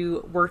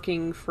into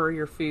working for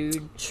your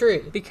food.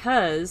 True.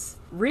 Because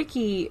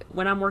Ricky,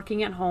 when I'm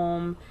working at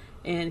home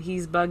and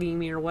he's bugging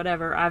me or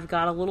whatever, I've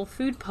got a little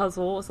food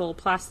puzzle. It's a little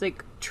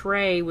plastic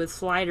tray with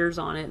sliders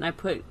on it, and I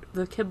put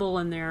the kibble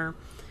in there,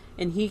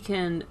 and he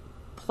can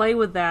play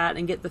with that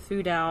and get the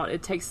food out.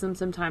 It takes him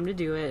some time to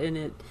do it,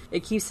 and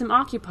it keeps him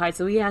occupied,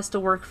 so he has to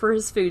work for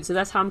his food. So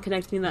that's how I'm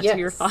connecting that to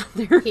your thought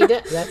there. He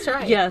does. That's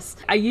right. Yes.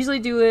 I usually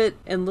do it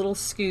in little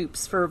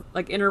scoops for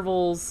like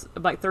intervals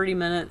of like 30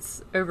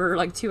 minutes over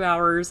like 2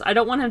 hours. I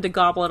don't want him to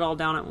gobble it all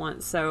down at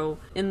once. So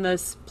in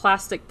this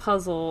plastic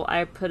puzzle,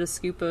 I put a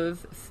scoop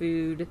of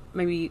food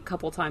maybe a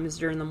couple times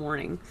during the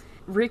morning.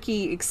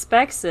 Ricky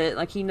expects it,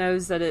 like he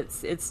knows that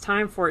it's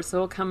time for it, so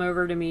he'll come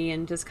over to me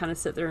and just kind of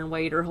sit there and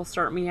wait, or he'll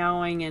start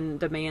meowing and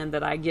demand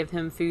that I give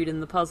him food in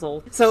the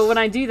puzzle. So when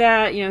I do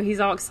that, he's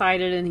all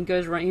excited and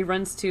he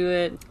runs to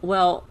it.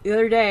 Well, the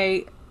other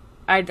day,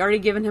 I'd already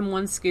given him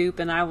one scoop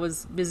and I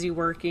was busy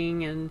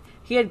working, and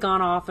he had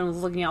gone off and was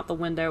looking out the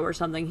window or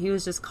something. He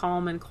was just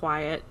calm and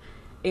quiet,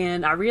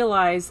 and I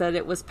realized that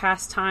it was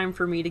past time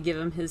for me to give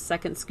him his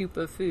second scoop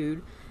of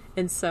food.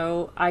 And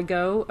so I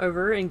go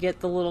over and get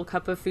the little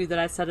cup of food that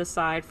I set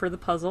aside for the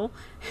puzzle.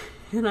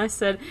 And I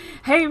said,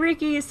 "Hey,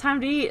 Ricky, it's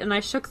time to eat." And I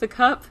shook the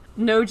cup.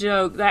 No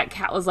joke. That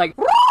cat was like,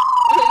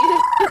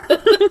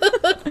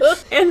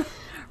 and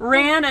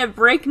ran at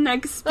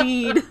breakneck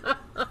speed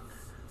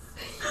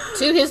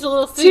to his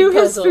little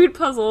food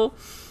puzzle.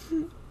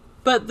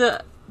 But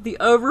the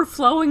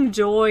overflowing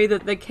joy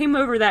that came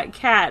over that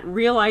cat,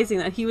 realizing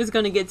that he was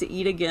going to get to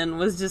eat again,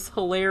 was just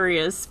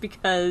hilarious,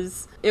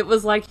 because it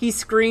was like he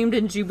screamed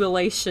in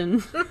jubilation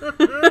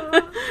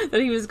that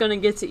he was going to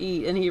get to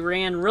eat, and he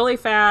ran really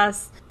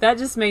fast. That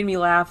just made me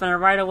laugh, and I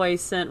right away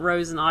sent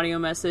Rose an audio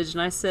message,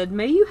 and I said,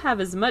 "May you have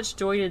as much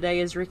joy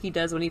today as Ricky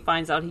does when he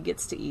finds out he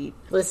gets to eat."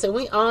 Listen,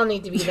 we all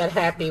need to be that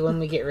happy when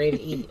we get ready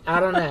to eat. I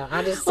don't know.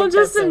 I just think well,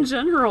 just in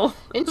general.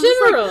 In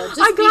general. Like,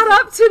 I got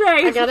up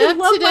today. I got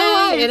up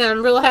today, and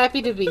I'm real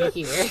happy to be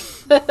here.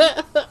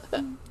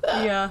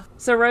 Yeah.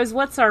 So, Rose,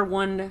 what's our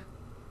one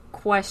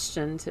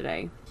question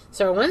today?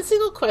 So our one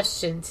single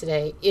question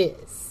today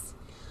is,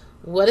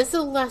 what is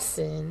a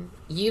lesson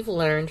you've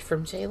learned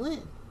from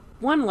Jaylynn?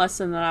 One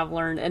lesson that I've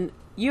learned, and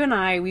you and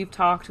I, we've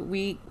talked,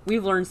 we've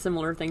learned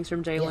similar things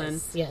from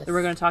Jaylynn yes. that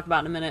we're going to talk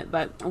about in a minute,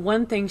 but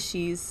one thing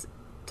she's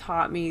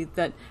taught me,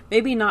 that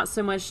maybe not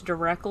so much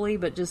directly,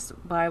 but just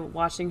by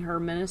watching her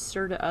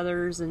minister to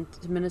others and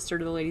to minister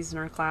to the ladies in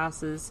our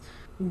classes,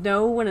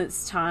 know when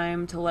it's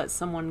time to let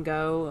someone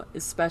go,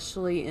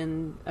 especially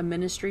in a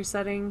ministry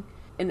setting.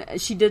 And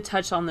she did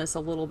touch on this a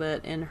little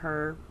bit in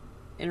her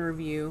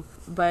interview,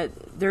 but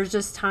there's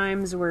just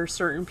times where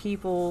certain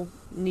people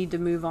need to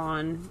move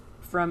on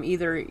from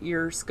either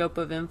your scope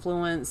of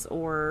influence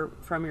or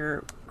from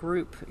your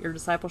group, your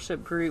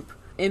discipleship group.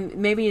 And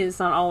maybe it's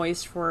not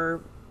always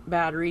for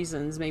bad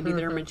reasons. Maybe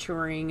they're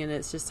maturing and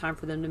it's just time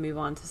for them to move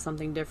on to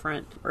something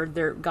different, or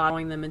they're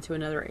going them into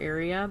another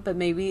area. But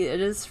maybe it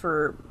is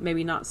for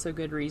maybe not so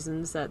good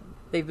reasons that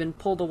they've been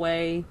pulled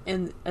away.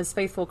 And as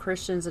faithful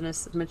Christians and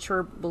as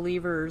mature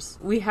believers,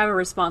 we have a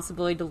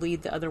responsibility to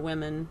lead the other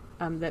women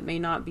that may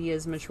not be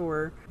as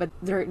mature. But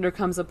there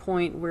comes a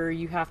point where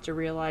you have to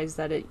realize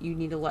that you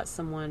need to let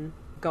someone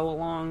go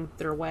along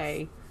their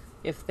way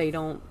if they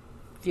don't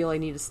feel they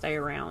need to stay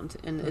around,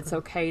 and it's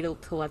okay to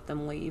let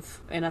them leave.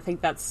 And I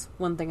think that's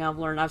one thing I've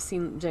learned. I've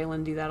seen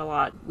Jaylynn do that a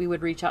lot. We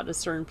would reach out to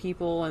certain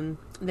people and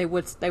they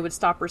would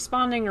stop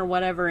responding or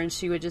whatever, and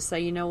she would just say,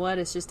 "You know what,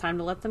 it's just time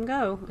to let them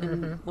go,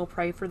 and we'll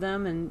pray for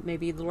them, and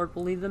maybe the Lord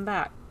will lead them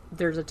back."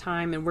 There's a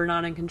time, and we're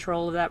not in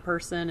control of that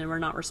person, and we're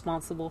not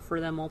responsible for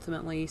them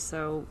ultimately,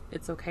 so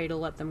it's okay to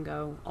let them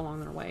go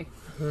along their way.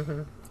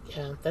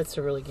 Yeah, that's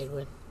a really good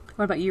one.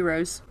 What about you,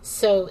 Rose?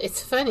 So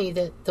it's funny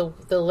that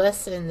the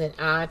lesson that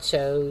I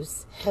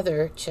chose,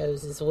 Heather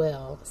chose as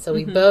well. So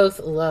we both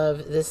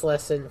love this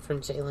lesson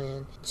from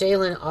Jaylynn.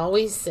 Jaylynn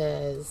always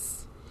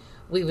says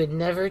we would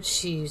never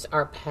choose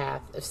our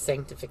path of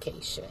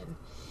sanctification.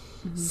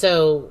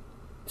 So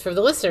for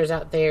the listeners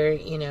out there,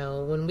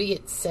 when we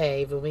get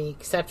saved, when we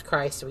accept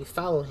Christ and we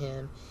follow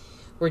Him,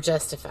 we're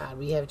justified.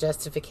 We have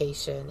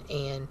justification.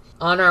 And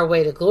on our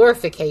way to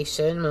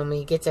glorification, when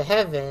we get to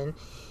heaven,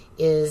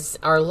 is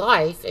our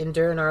life, and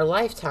during our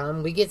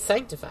lifetime we get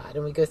sanctified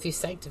and we go through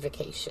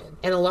sanctification.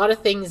 And a lot of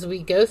things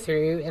we go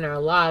through in our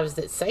lives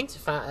that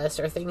sanctify us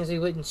are things we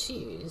wouldn't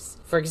choose.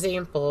 For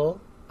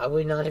example, I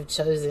would not have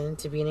chosen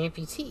to be an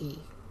amputee.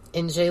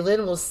 And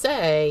Jaylynn will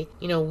say,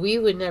 we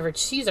would never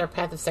choose our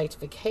path of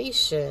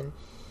sanctification,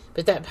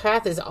 but that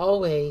path is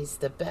always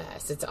the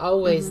best. It's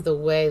always the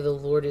way the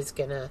Lord is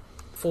going to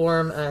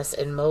form us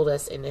and mold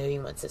us into who He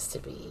wants us to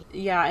be.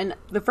 Yeah, and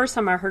the first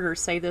time I heard her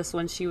say this,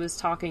 when she was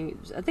talking,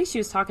 I think she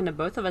was talking to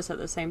both of us at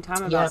the same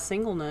time about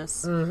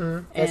singleness.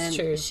 That's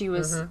true. She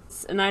was,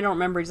 and I don't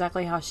remember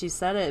exactly how she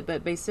said it,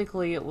 but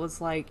basically it was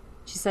like,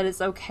 she said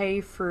it's okay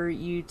for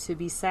you to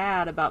be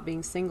sad about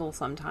being single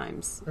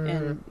sometimes,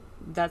 and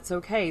that's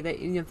okay.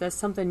 That if that's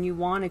something you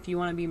want, if you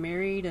want to be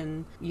married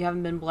and you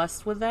haven't been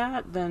blessed with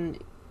that, then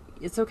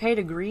it's okay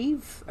to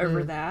grieve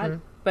over that,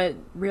 but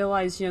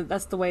realize,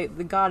 that's the way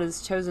that God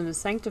has chosen to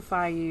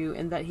sanctify you,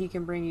 and that he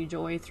can bring you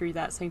joy through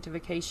that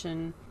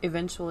sanctification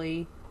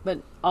eventually,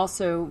 but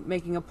also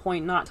making a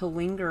point not to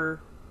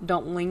linger.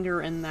 Don't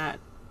linger in that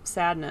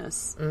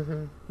sadness.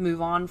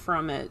 Move on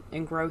from it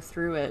and grow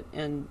through it.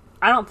 And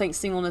I don't think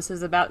singleness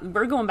is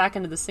we're going back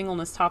into the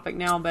singleness topic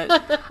now, but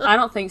I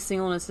don't think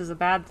singleness is a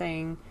bad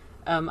thing.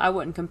 I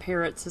wouldn't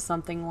compare it to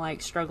something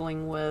like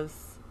struggling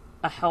with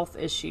a health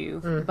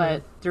issue,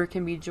 but there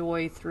can be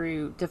joy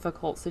through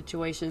difficult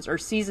situations or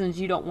seasons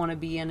you don't want to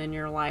be in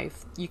your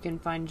life. You can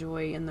find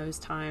joy in those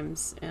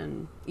times,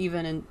 and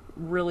even in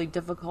really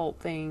difficult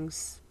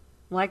things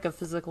like a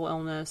physical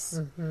illness.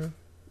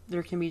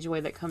 There can be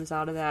joy that comes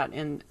out of that.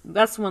 And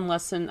that's one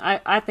lesson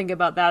I think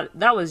about.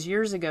 That was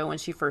years ago when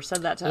she first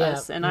said that to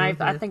us, and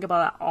I think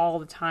about that all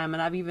the time,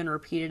 and I've even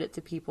repeated it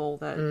to people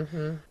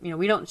that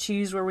we don't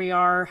choose where we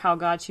are. How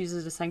God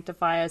chooses to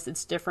sanctify us,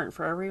 it's different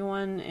for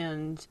everyone,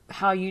 and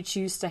how you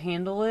choose to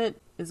handle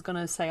it is going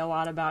to say a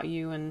lot about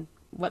you and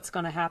what's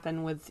going to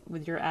happen with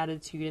your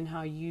attitude and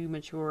how you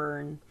mature.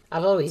 And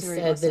I've always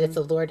said that if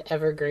the Lord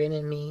ever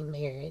granted me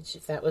marriage,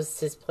 if that was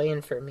his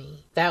plan for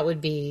me, that would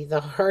be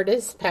the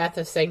hardest path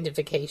of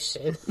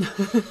sanctification.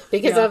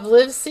 Because I've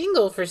lived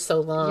single for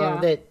so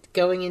long that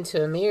going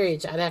into a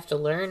marriage, I'd have to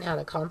learn how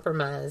to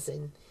compromise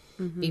and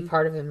be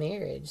part of a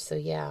marriage. So,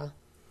 yeah.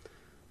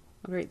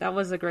 Great. That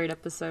was a great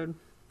episode.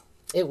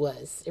 It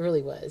was. It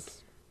really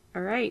was.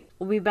 All right.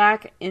 We'll be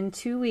back in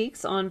 2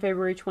 weeks on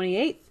February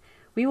 28th.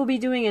 We will be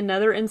doing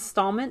another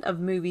installment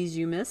of Movies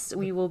You Missed.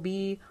 We will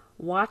be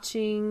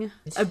watching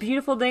A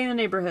Beautiful Day in the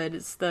Neighborhood.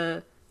 It's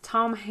the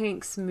Tom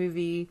Hanks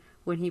movie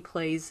when he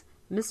plays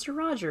Mr.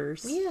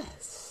 Rogers.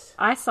 Yes.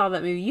 I saw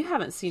that movie. You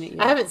haven't seen it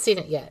yet. I haven't seen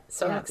it yet,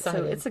 so I'm excited.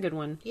 So it's a good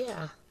one.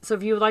 Yeah. So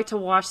if you would like to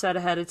watch that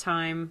ahead of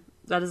time,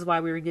 that is why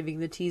we were giving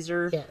the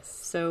teaser. Yes.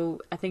 So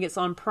I think it's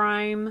on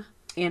Prime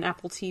and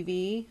Apple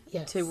TV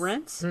to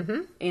rent.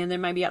 And it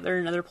might be out there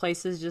in other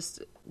places.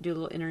 Just do a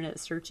little internet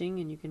searching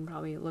and you can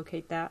probably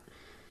locate that.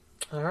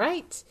 All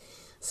right.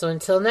 So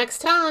until next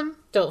time,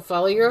 don't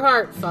follow your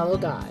heart, follow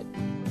God.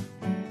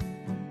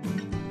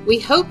 We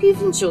hope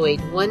you've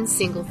enjoyed One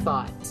Single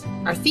Thought.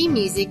 Our theme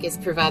music is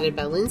provided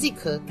by Lindsay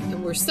Cook,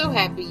 and we're so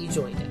happy you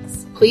joined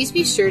us. Please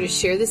be sure to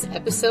share this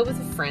episode with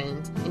a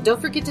friend, and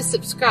don't forget to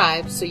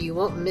subscribe so you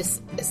won't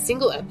miss a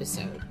single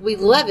episode. We'd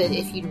love it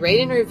if you'd rate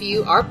and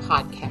review our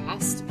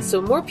podcast so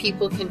more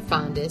people can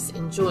find us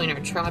and join our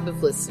tribe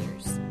of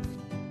listeners.